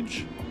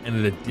damage and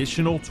an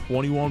additional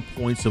 21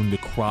 points of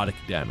necrotic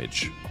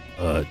damage.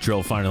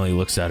 Drell finally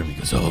looks at him and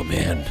goes, oh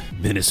man,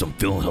 Menace, I'm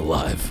feeling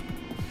alive.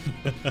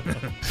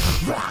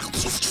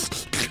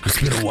 It's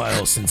been a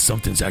while since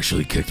something's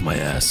actually kicked my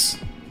ass.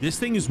 This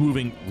thing is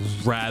moving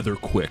rather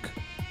quick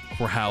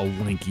for how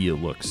linky it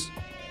looks.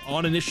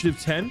 On initiative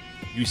 10,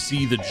 you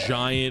see the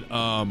giant,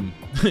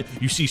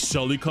 you see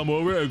Sully come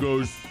over and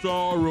goes,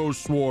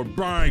 Saurusworn,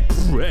 bang,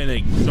 and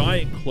a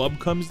giant club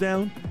comes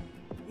down.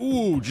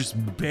 Ooh, just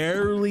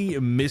barely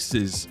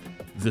misses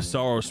the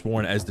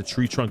Saurusworn as the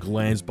tree trunk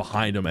lands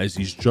behind him as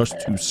he's just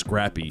too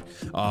scrappy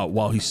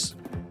while he's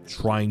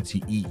trying to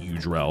eat you,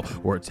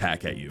 Drell, or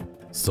attack at you.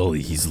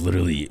 Sully, he's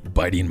literally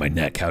biting my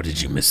neck. How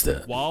did you miss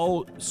that?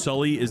 While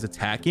Sully is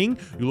attacking,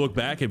 you look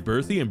back at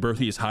Berthie, and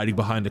Berthie is hiding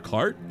behind the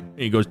cart. And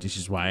he goes, this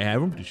is why I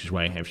have him. This is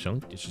why I have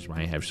Sully. This is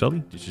why I have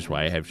Sully. This is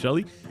why I have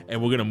Sully.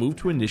 And we're going to move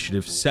to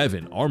initiative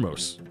 7.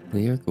 Armos.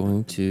 We are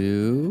going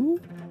to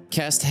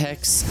cast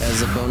Hex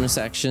as a bonus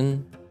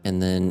action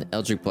and then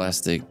Eldritch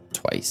Blasting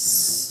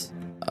twice.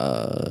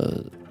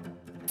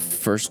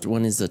 First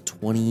one is a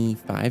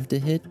 25 to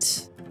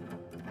hit,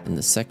 and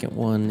the second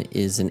one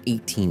is an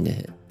 18 to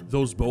hit.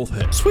 Those both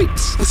hit. Sweet.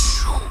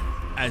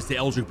 As the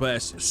Eldritch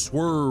Blast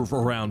swerve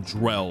around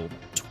Drell.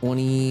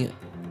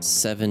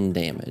 27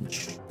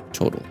 damage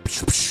total.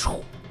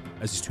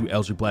 As these 2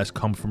 Eldritch Blasts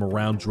come from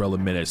around Drell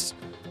and Menace,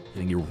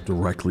 hitting you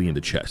directly in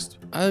the chest.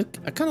 I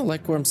kind of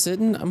like where I'm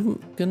sitting. I'm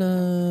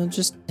gonna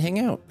just hang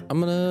out. I'm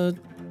gonna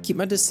keep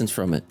my distance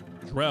from it.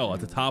 Drell, at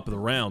the top of the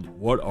round,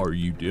 what are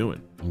you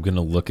doing? I'm gonna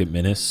look at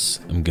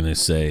Menace. I'm gonna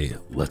say,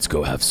 "Let's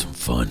go have some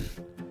fun,"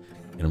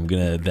 and I'm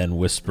gonna then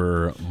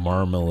whisper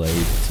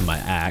Marmalade to my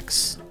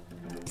axe,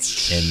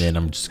 and then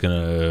I'm just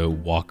gonna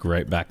walk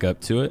right back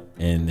up to it,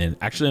 and then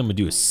actually I'm gonna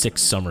do a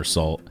 6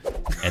 somersault,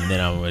 and then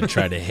I'm gonna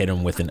try to hit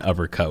him with an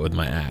uppercut with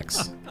my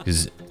axe,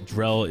 because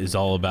Drell is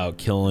all about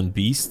killing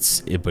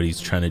beasts, but he's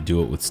trying to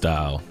do it with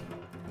style.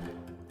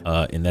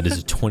 And that is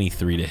a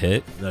 23 to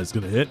hit. That's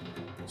gonna hit.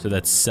 So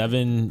that's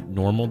 7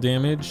 normal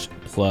damage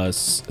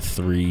plus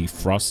 3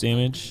 frost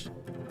damage.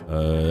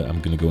 I'm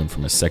gonna go in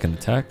for my second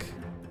attack.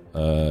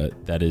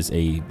 That is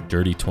a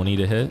dirty 20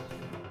 to hit.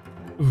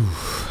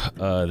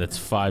 That's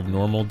 5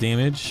 normal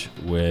damage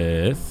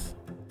with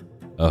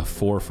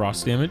 4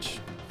 frost damage.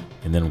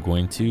 And then I'm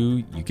going to,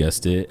 you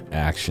guessed it,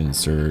 action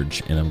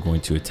surge, and I'm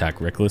going to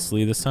attack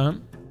recklessly this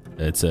time.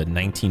 It's a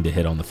 19 to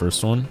hit on the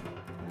first one.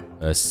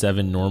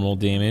 7 normal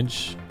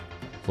damage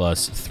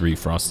plus 3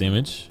 frost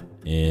damage.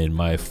 And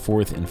my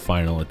fourth and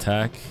final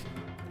attack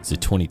is a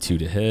 22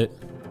 to hit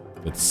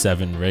with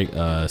 7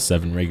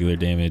 regular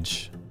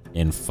damage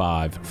and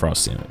 5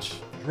 frost damage.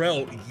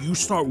 Drell, you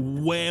start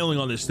wailing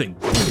on this thing.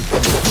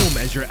 Boom,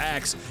 as your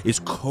axe is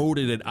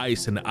coated in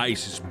ice, and the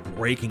ice is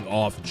breaking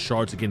off and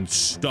shards are getting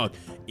stuck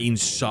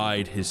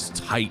inside his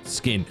tight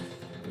skin.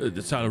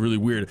 That sounded really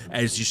weird.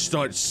 As you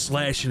start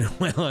slashing and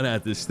wailing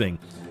at this thing,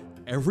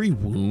 every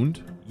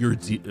wound you're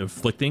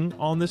inflicting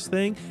on this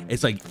thing,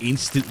 it's like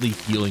instantly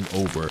healing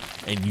over,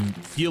 and you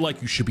feel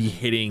like you should be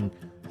hitting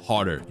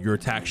harder. Your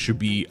attack should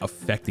be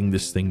affecting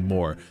this thing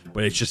more,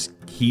 but it just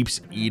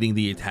keeps eating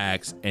the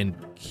attacks and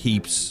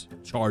keeps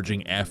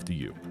charging after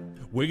you.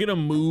 We're gonna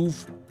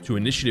move to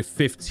initiative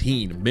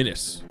 15,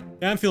 Menace.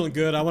 Yeah, I'm feeling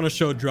good. I want to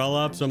show Drell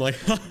up, so I'm like,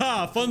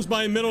 haha, fun's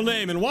my middle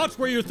name, and watch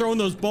where you're throwing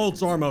those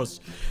bolts,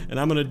 Ormos. And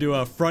I'm gonna do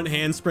a front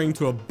handspring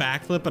to a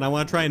backflip, and I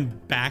want to try and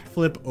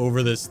backflip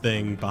over this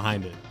thing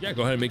behind it. Yeah,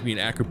 go ahead and make me an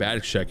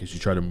acrobatics check as you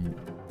try to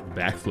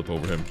backflip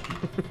over him.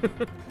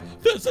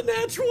 That's a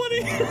nat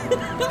 20.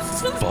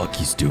 Fuck,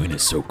 he's doing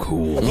it so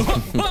cool.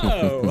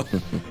 Oh.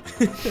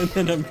 And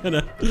then I'm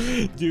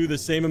gonna do the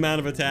same amount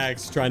of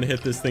attacks trying to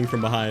hit this thing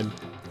from behind.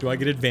 Do I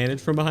get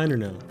advantage from behind or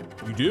no?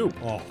 You do.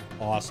 Oh,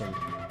 awesome.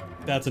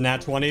 That's a nat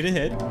 20 to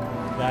hit.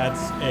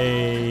 That's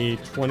a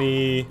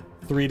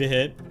 23 to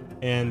hit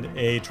and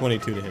a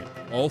 22 to hit.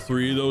 All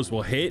 3 of those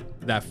will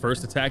hit. That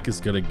first attack is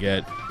gonna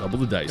get double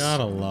the dice.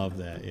 Gotta love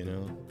that, you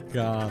know?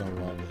 Gotta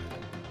love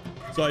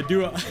that. So I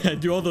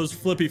do all those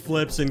flippy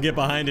flips and get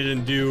behind it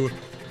and do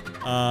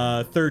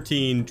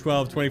 13,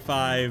 12,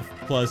 25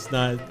 plus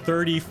 9,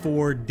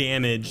 34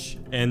 damage.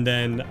 And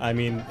then, I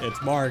mean,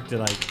 it's marked, and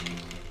like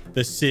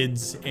the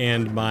SIDS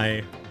and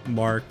my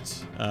mark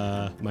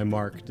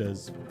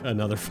does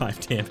another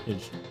 5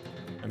 damage.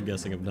 I'm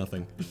guessing of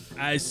nothing.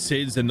 As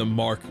SIDS and the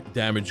mark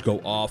damage go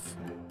off,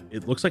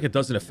 it looks like it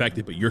doesn't affect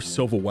it, but your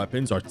silver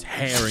weapons are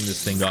tearing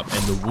this thing up,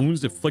 and the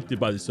wounds inflicted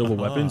by the silver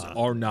weapons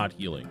are not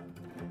healing.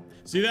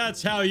 See,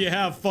 that's how you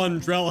have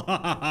fun, Drell.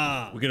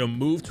 We're gonna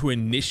move to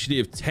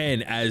initiative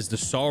 10 as the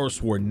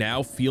Saurusword,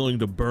 now feeling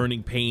the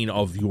burning pain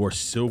of your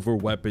silver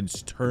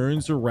weapons,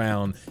 turns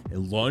around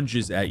and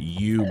lunges at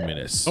you,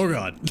 Menace. Oh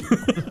god.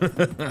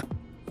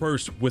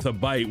 First, with a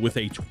bite with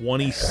a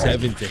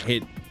 27 to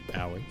hit.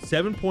 Owie.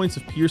 7 points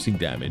of piercing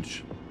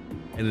damage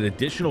and an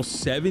additional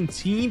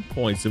 17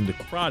 points of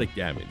necrotic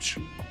damage.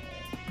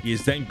 He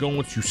is then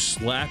going to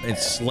slap and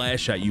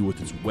slash at you with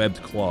his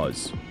webbed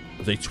claws.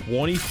 With a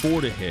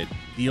 24 to hit,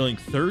 dealing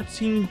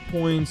 13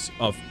 points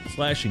of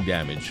slashing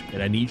damage,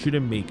 and I need you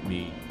to make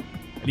me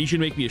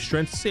a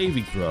strength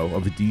saving throw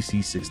of a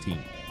DC 16.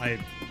 I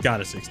got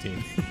a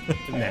 16.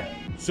 Nah.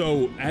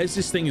 So as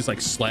this thing is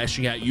like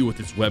slashing at you with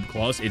its web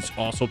claws, it's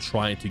also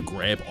trying to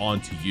grab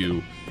onto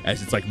you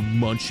as it's like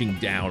munching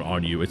down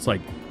on you. It's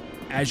like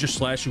as you're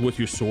slashing with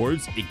your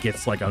swords, it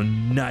gets like a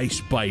nice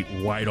bite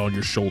right on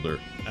your shoulder.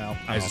 Ow,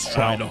 as it's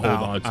trying to hold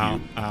on to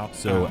you.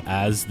 So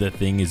as the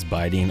thing is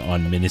biting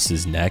on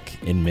Menace's neck,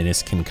 and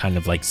Menace can kind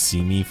of like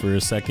see me for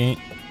a second,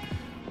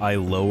 I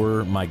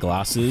lower my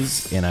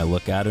glasses and I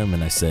look at him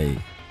and I say,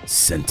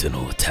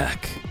 "Sentinel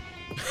attack."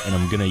 And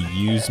I'm gonna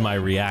use my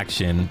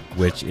reaction,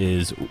 which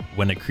is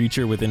when a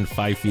creature within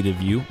 5 feet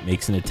of you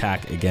makes an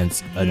attack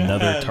against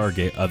another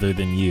target other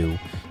than you,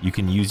 you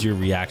can use your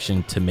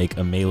reaction to make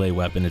a melee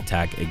weapon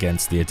attack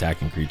against the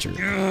attacking creature.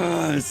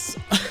 Yes.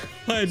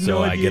 I had So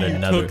no I idea get you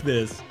another- took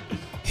this.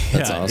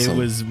 That's Yeah, awesome. It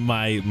was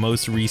my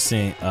most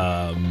recent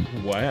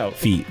Wow.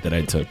 feat that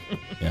I took.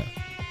 Yeah.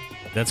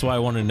 That's why I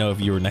wanted to know if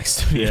you were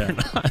next to me or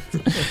not.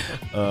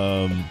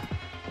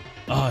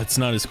 Oh, it's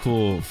not as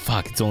cool.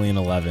 Fuck, it's only an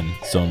 11,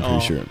 so I'm pretty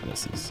sure it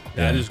misses.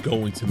 That is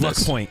going to Luck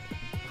miss. point.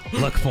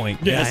 Luck point.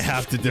 Yes. Yeah, I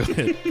have to do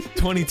it.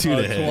 22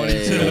 to hit.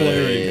 22.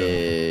 There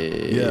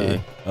you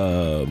go.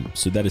 Yeah.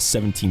 So that is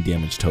 17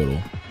 damage total.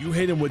 You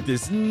hit him with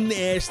this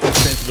nasty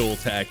sentinel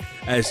attack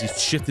as he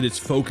shifted its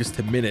focus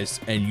to Menace,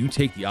 and you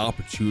take the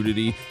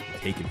opportunity to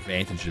take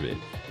advantage of it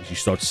as you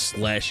start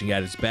slashing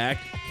at its back,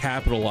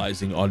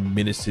 capitalizing on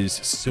Menace's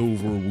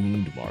silver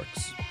wound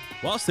marks.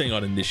 While staying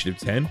on initiative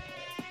 10,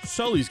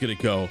 Sully's gonna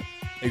go,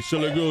 and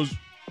Sully goes,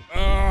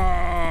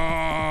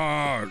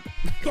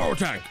 throw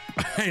attack,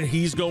 and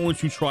he's going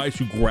to try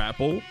to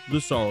grapple the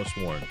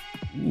Sorrowsworn.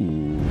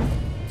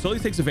 Sully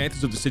takes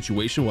advantage of the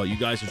situation while you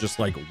guys are just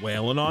like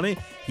wailing on it.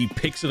 He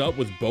picks it up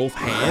with both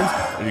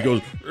hands and he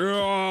goes,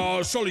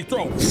 Sully,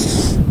 throw!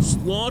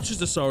 Launches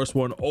the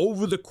Sorrowsworn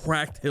over the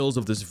cracked hills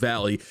of this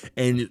valley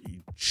and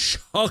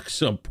chucks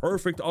some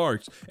perfect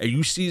arcs. And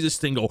you see this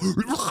thing go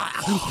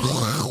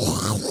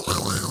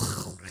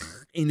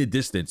in the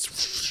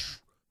distance.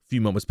 A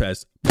few moments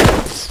pass.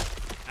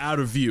 Out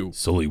of view.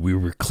 Sully, we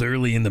were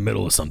clearly in the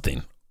middle of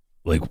something.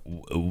 Like,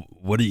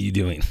 what are you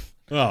doing?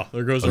 Oh,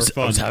 there goes our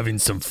fun. I was having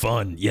some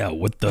fun. Yeah,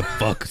 what the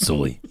fuck,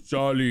 Sully?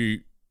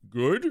 Sully,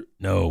 good?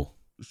 No.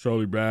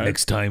 Sully, bad?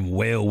 Next time,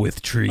 whale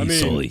with tree,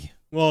 Sully.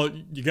 Well,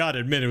 you got to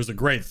admit, it was a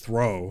great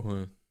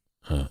throw.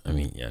 I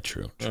mean, yeah,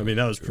 true. I mean,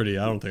 that was pretty.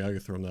 I don't think I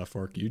could throw him that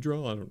far. Can you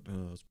draw?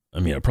 I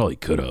mean, I probably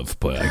could have,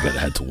 but I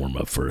had to warm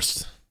up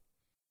first.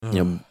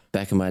 You know,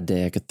 back in my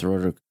day, I could throw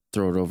it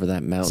over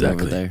that mountain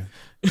over there.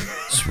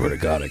 Swear to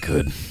God, I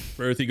could.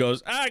 Berthie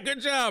goes,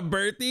 good job,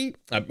 Berthie.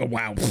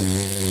 Wow.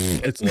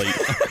 It's late.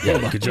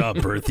 Yeah, good job,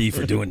 Berthie,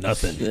 for doing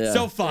nothing. Yeah.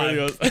 So fine.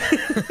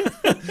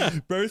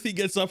 Berthie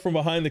gets up from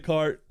behind the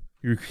cart.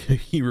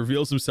 He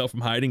reveals himself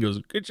from hiding. Goes,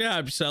 good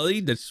job,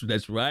 Sully.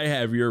 That's why I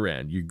have you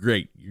around. You're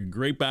great. You're a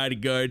great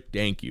bodyguard.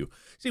 Thank you.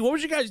 See, what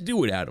would you guys do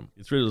without him?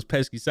 It's rid of those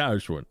pesky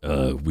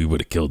Sorrowsworn. We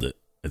would have killed it.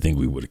 I think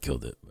we would have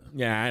killed it.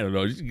 Yeah, I don't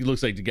know. It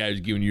looks like the guy was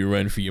giving you a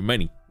run for your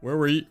money. Where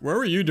were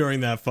you during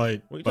that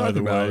fight? What are you by talking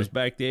the about? way? I was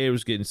back there. I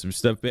was getting some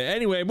stuff. But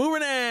anyway,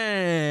 moving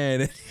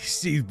on. He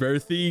sees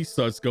Berthie,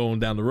 starts going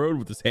down the road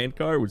with his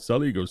handcart with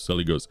Sully.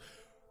 Sully goes,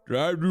 did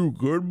I do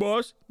good,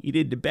 boss? You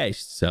did the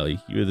best,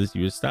 Sully. You were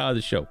the star of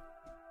the show.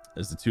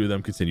 As the two of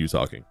them continue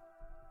talking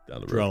down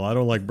the road. Drell, I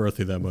don't like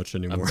Berthie that much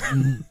anymore.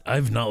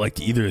 I've not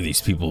liked either of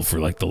these people for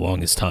like the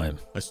longest time.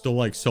 I still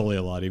like Sully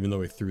a lot, even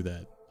though he threw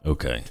that.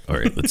 Okay. All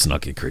right. Let's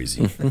not get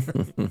crazy.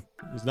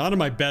 He's not in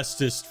my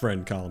bestest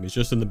friend column. He's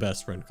just in the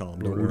best friend column.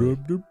 Don't worry.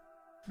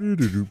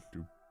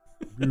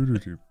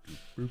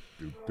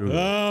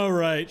 All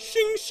right.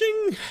 Shing,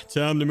 shing.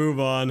 Time to move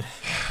on.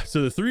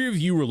 So the three of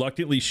you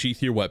reluctantly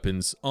sheath your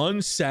weapons,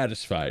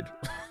 unsatisfied,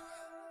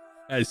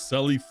 as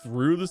Sully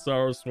threw the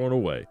Sorrowsworn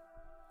away,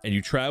 and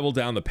you travel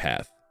down the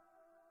path,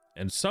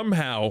 and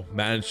somehow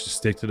manage to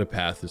stick to the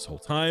path this whole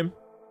time.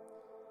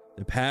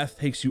 The path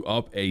takes you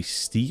up a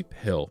steep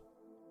hill.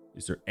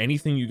 Is there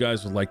anything you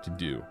guys would like to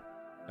do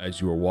as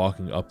you are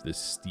walking up this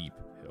steep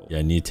hill? Yeah,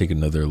 I need to take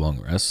another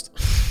long rest.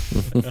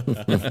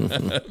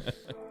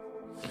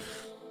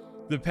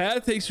 The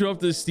path takes you up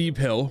this steep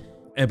hill,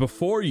 and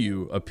before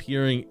you,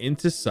 appearing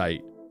into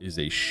sight, is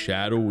a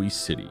shadowy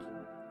city.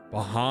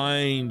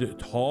 Behind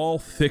tall,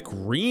 thick,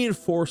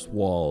 reinforced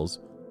walls,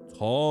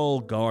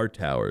 tall guard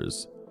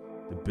towers,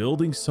 the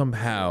buildings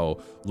somehow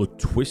look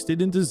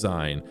twisted in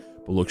design,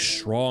 but look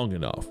strong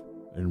enough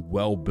and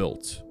well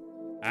built.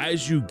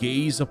 As you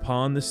gaze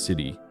upon the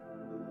city,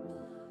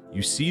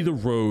 you see the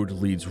road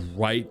leads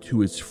right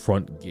to its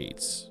front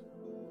gates.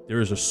 There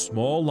is a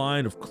small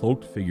line of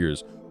cloaked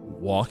figures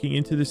walking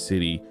into the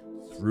city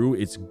through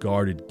its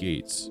guarded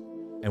gates.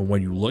 And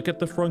when you look at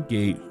the front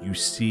gate, you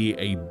see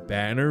a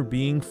banner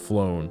being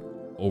flown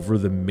over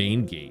the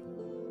main gate,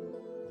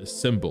 the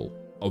symbol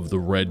of the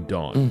Red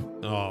Dawn.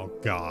 Oh,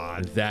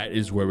 God. That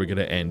is where we're going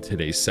to end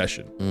today's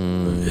session.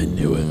 I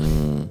knew it.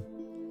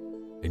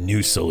 I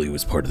knew Sully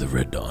was part of the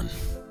Red Dawn.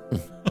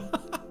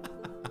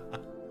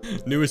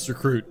 Newest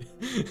recruit.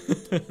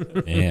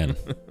 Man.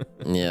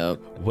 Yep.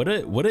 What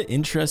an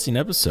interesting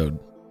episode.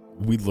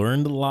 We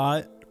learned a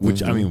lot,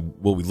 which I mean,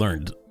 well, we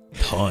learned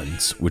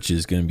tons, which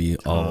is going to be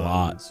a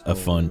lot of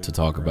fun to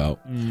talk about.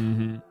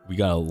 We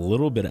got a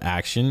little bit of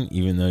action,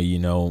 even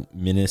though,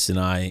 Minus and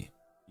I,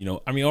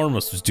 I mean,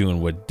 Armos was doing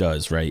what it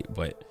does, right?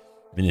 But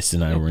Minus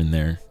and I were in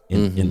there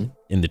in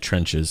the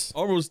trenches.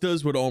 Almost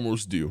does what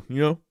almost do,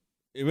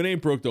 If it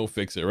ain't broke, don't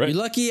fix it, right? You're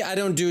lucky I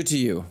don't do it to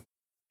you.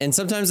 And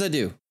sometimes I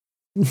do.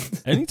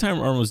 Anytime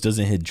Armos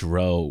doesn't hit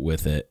Drell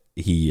with it,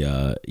 he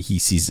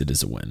sees it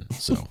as a win.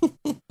 So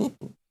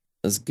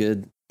That's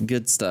good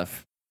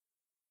stuff.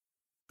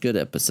 Good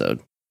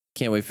episode.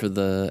 Can't wait for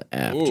the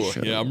after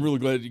show. Yeah, I'm really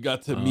glad you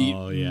got to meet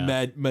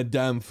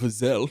Madame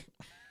Fazelle.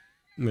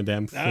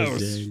 Madame That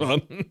was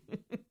fun.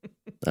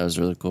 That was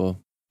really cool.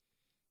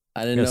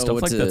 I didn't know stuff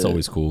what like to that's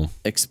always cool.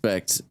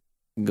 expect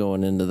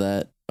going into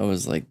that. I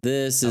was like,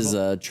 this is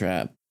a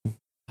trap.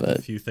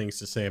 A few things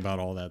to say about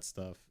all that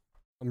stuff.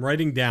 I'm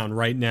writing down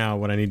right now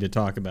what I need to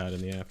talk about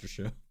in the after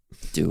show.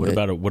 Do it.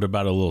 What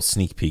about a little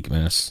sneak peek,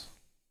 Menace?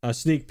 A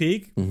sneak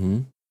peek?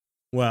 Mm-hmm.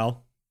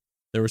 Well,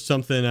 there was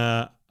something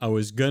I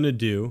was going to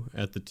do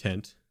at the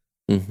tent.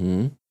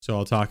 Mm-hmm. So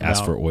I'll talk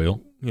Ask about, for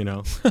oil.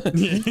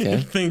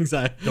 things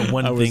I... The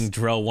one thing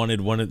Drell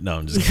wanted. No,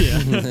 I'm just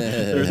kidding. Yeah.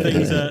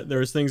 There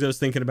was things I was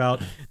thinking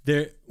about.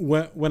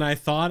 When I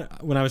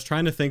was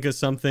trying to think of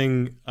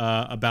something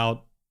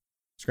about...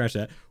 Scratch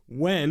that.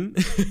 when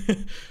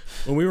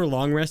we were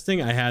long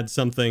resting, I had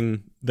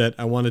something that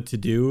I wanted to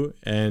do,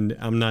 and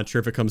I'm not sure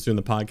if it comes through in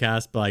the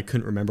podcast, but I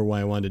couldn't remember what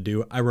I wanted to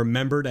do. I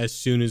remembered as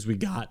soon as we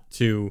got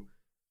to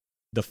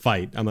the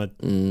fight. I'm going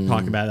to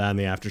talk about that in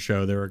the after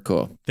show. There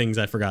were things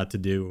I forgot to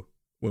do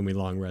when we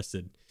long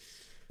rested.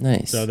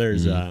 Nice. So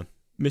there's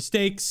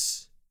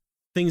mistakes,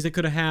 things that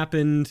could have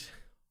happened,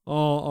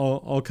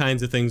 all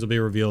kinds of things will be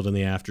revealed in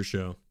the after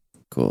show.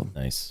 Cool.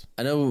 Nice.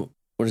 I know,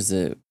 what is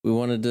it? We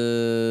wanted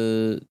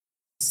to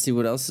see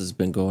what else has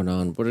been going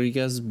on. What are you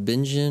guys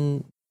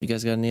binging? You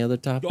guys got any other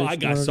topics? Yo, I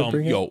got some.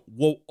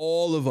 Well,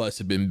 all of us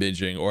have been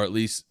binging, or at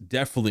least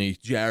definitely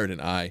Jared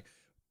and I.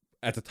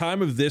 At the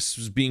time of this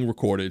was being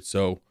recorded,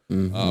 so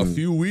a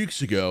few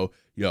weeks ago,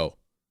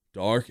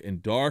 Dark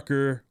and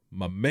Darker,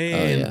 my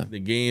man, the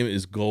game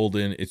is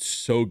golden. It's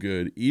so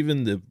good.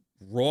 Even the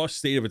raw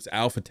state of its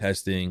alpha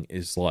testing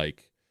is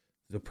like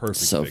the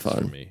perfect fix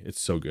for me. It's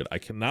so good. I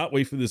cannot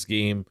wait for this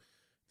game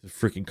to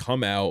freaking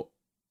come out.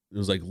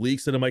 There's like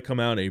leaks that it might come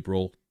out in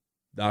April.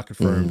 Not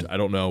confirmed. I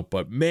don't know.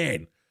 But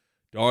man,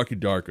 Dark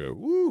and Darker.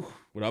 Woo.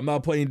 When I'm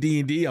not playing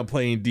D&D, I'm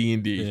playing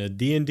D&D. Yeah,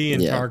 D&D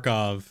and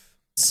Tarkov.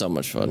 So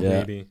much fun.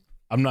 Yeah.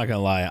 I'm not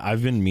gonna lie.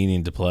 I've been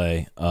meaning to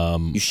play.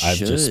 You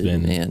should,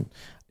 man.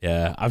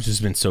 Yeah, I've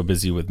just been so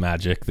busy with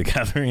Magic: The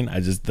Gathering.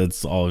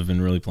 That's all I've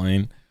been really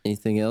playing.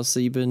 Anything else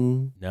that you've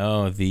been?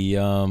 No,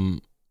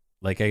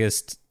 I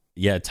guess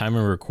time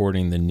of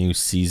recording the new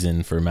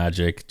season for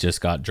Magic just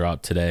got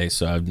dropped today.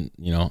 So I'm,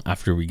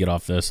 after we get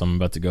off this, I'm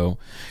about to go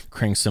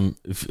crank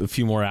a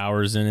few more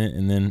hours in it,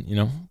 and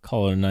then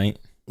call it a night.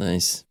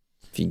 Nice.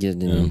 If you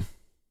get any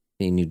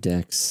new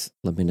decks,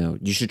 let me know.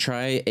 You should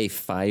try a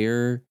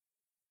fire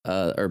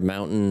or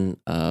mountain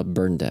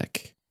burn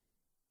deck.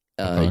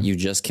 You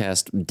just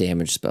cast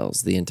damage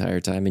spells the entire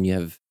time, and you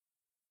have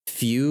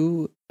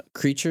few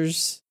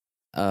creatures,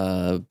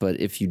 but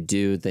if you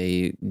do,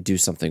 they do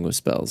something with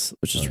spells,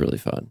 which is really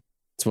fun.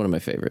 It's one of my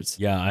favorites.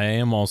 Yeah, I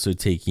am also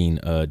taking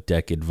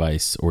deck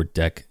advice or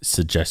deck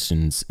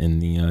suggestions in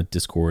the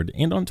Discord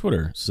and on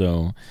Twitter.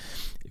 So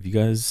if you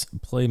guys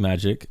play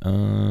Magic,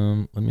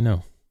 let me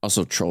know.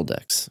 Also, troll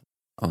decks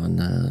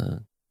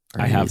on.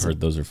 I have heard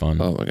those are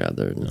fun. Oh my god,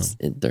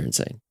 they're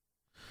insane.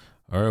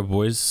 All right,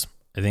 boys.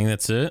 I think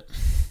that's it.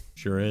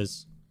 Sure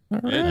is. All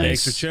right.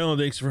 Thanks for chilling.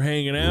 Thanks for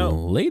hanging out.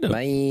 Later.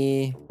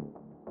 Bye.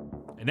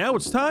 And now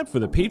it's time for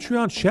the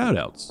Patreon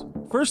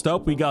shoutouts. First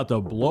up, we got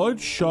the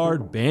Blood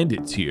Shard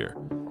Bandits here.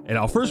 And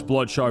our first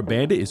Blood Shard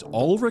Bandit is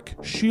Ulrich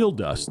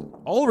Shieldust.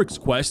 Ulrich's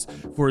quest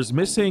for his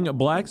missing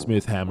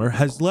blacksmith hammer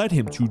has led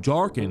him to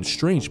dark and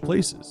strange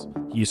places.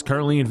 He is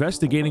currently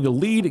investigating a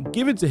lead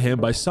given to him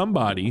by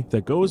somebody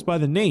that goes by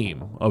the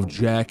name of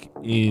Jack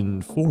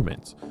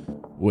Informant.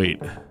 Wait,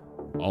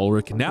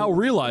 Ulrich now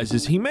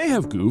realizes he may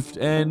have goofed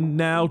and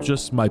now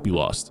just might be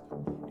lost.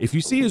 If you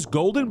see his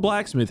golden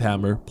blacksmith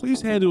hammer,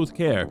 please handle it with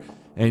care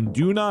and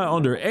do not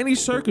under any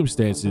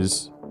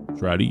circumstances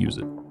try to use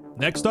it.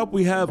 Next up,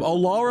 we have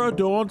Alara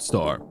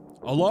Dawnstar.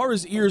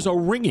 Alara's ears are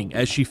ringing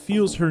as she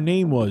feels her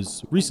name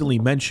was recently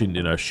mentioned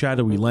in a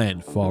shadowy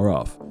land far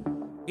off.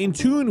 In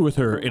tune with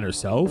her inner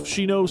self,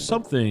 she knows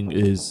something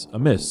is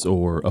amiss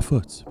or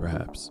afoot,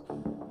 perhaps.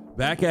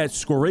 Back at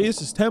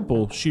Scoreus'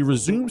 temple, she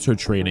resumes her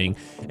training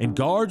and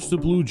guards the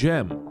blue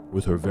gem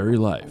with her very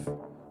life.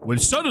 When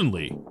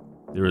suddenly,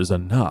 there is a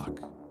knock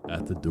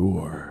at the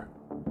door.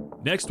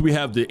 Next, we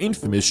have the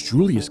infamous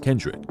Julius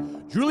Kendrick.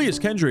 Julius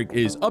Kendrick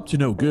is up to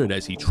no good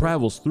as he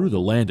travels through the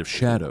land of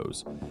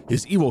shadows.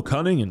 His evil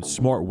cunning and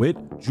smart wit,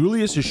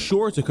 Julius is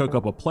sure to cook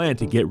up a plan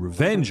to get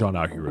revenge on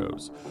our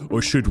heroes.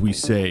 Or should we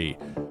say,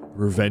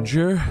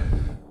 Revenger?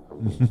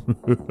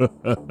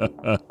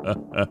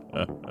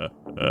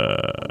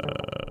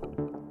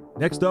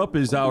 Next up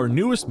is our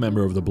newest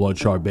member of the Blood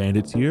Shard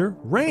Bandits here,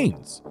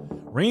 Rains.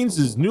 Rains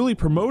is newly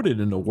promoted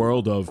in the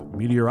world of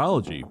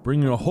meteorology,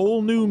 bringing a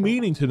whole new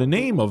meaning to the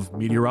name of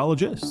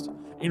meteorologist.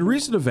 In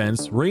recent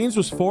events, Rains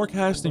was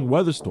forecasting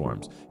weather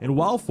storms, and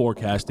while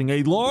forecasting,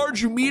 a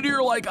large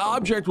meteor-like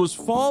object was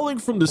falling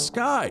from the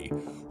sky.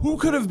 Who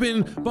could have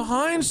been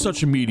behind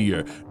such a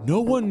meteor?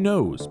 No one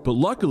knows, but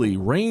luckily,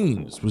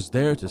 Rains was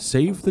there to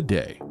save the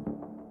day.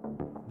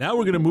 Now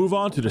we're going to move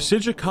on to the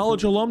Sidja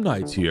College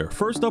alumni tier.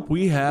 First up,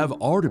 we have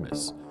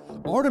Artemis.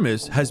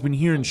 Artemis has been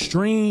hearing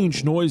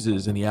strange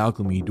noises in the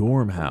Alchemy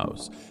dorm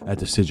house at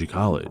the Sidja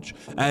College.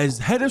 As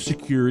head of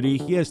security,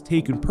 he has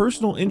taken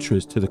personal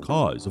interest to the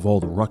cause of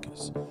all the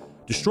ruckus.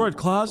 Destroyed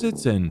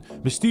closets and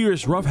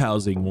mysterious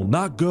roughhousing will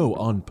not go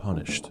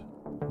unpunished.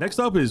 Next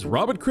up is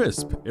Robert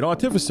Crisp, an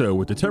artificer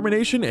with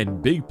determination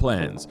and big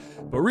plans.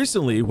 But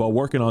recently, while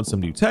working on some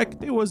new tech,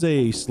 there was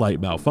a slight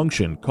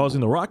malfunction,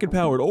 causing the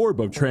rocket-powered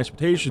orb of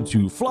transportation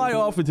to fly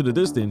off into the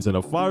distance in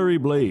a fiery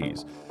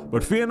blaze.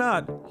 But fear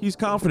not, he's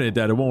confident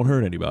that it won't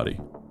hurt anybody.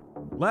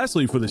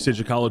 Lastly, for the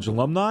Sidja College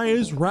alumni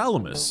is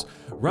Ralamus.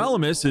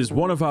 Ralamus is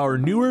one of our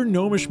newer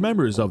gnomish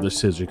members of the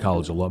Sidja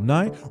College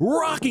alumni,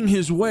 rocking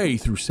his way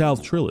through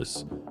South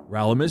Trillis.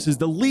 Ralamus is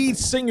the lead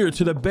singer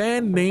to the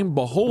band named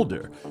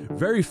Beholder.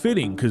 Very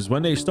fitting, because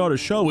when they start a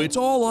show, it's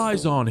all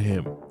eyes on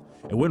him.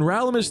 And when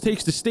Ralamus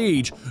takes the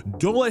stage,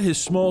 Don't let his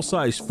small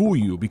size fool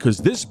you, because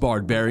this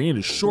barbarian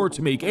is sure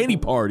to make any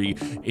party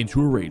into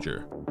a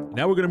rager.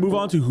 Now we're going to move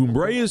on to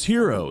Humbraea's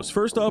heroes.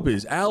 First up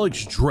is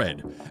Alex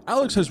Dread.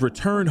 Alex has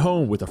returned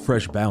home with a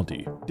fresh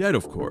bounty. Dead,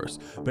 of course.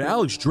 But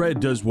Alex Dread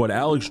does what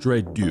Alex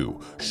Dread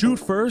do. Shoot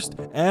first,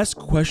 ask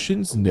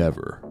questions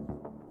never.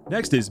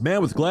 Next is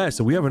Man with Glass,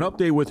 and we have an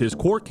update with his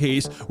court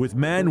case with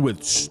Man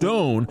with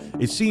Stone.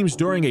 It seems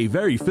during a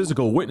very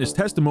physical witness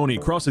testimony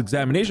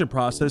cross-examination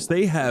process,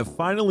 they have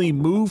finally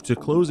moved to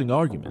closing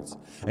arguments.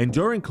 And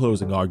during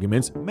closing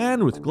arguments,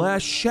 Man with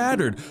Glass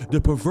shattered the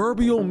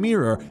proverbial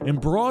mirror and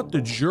brought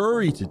the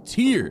jury to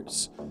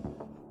tears.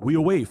 We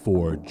await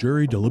for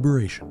jury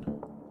deliberation.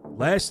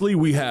 Lastly,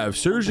 we have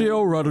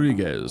Sergio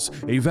Rodriguez,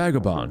 a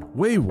vagabond,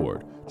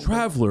 wayward,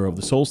 traveler of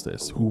the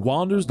solstice who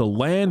wanders the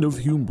land of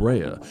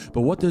Humbrea.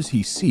 But what does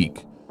he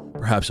seek?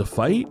 Perhaps a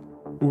fight,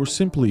 or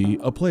simply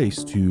a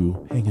place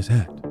to hang his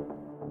hat?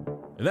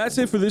 And that's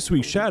it for this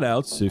week's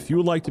shoutouts. If you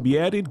would like to be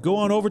added, go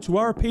on over to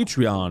our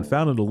Patreon,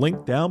 found in the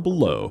link down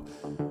below.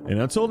 And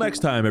until next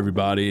time,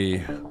 everybody,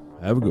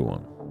 have a good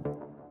one.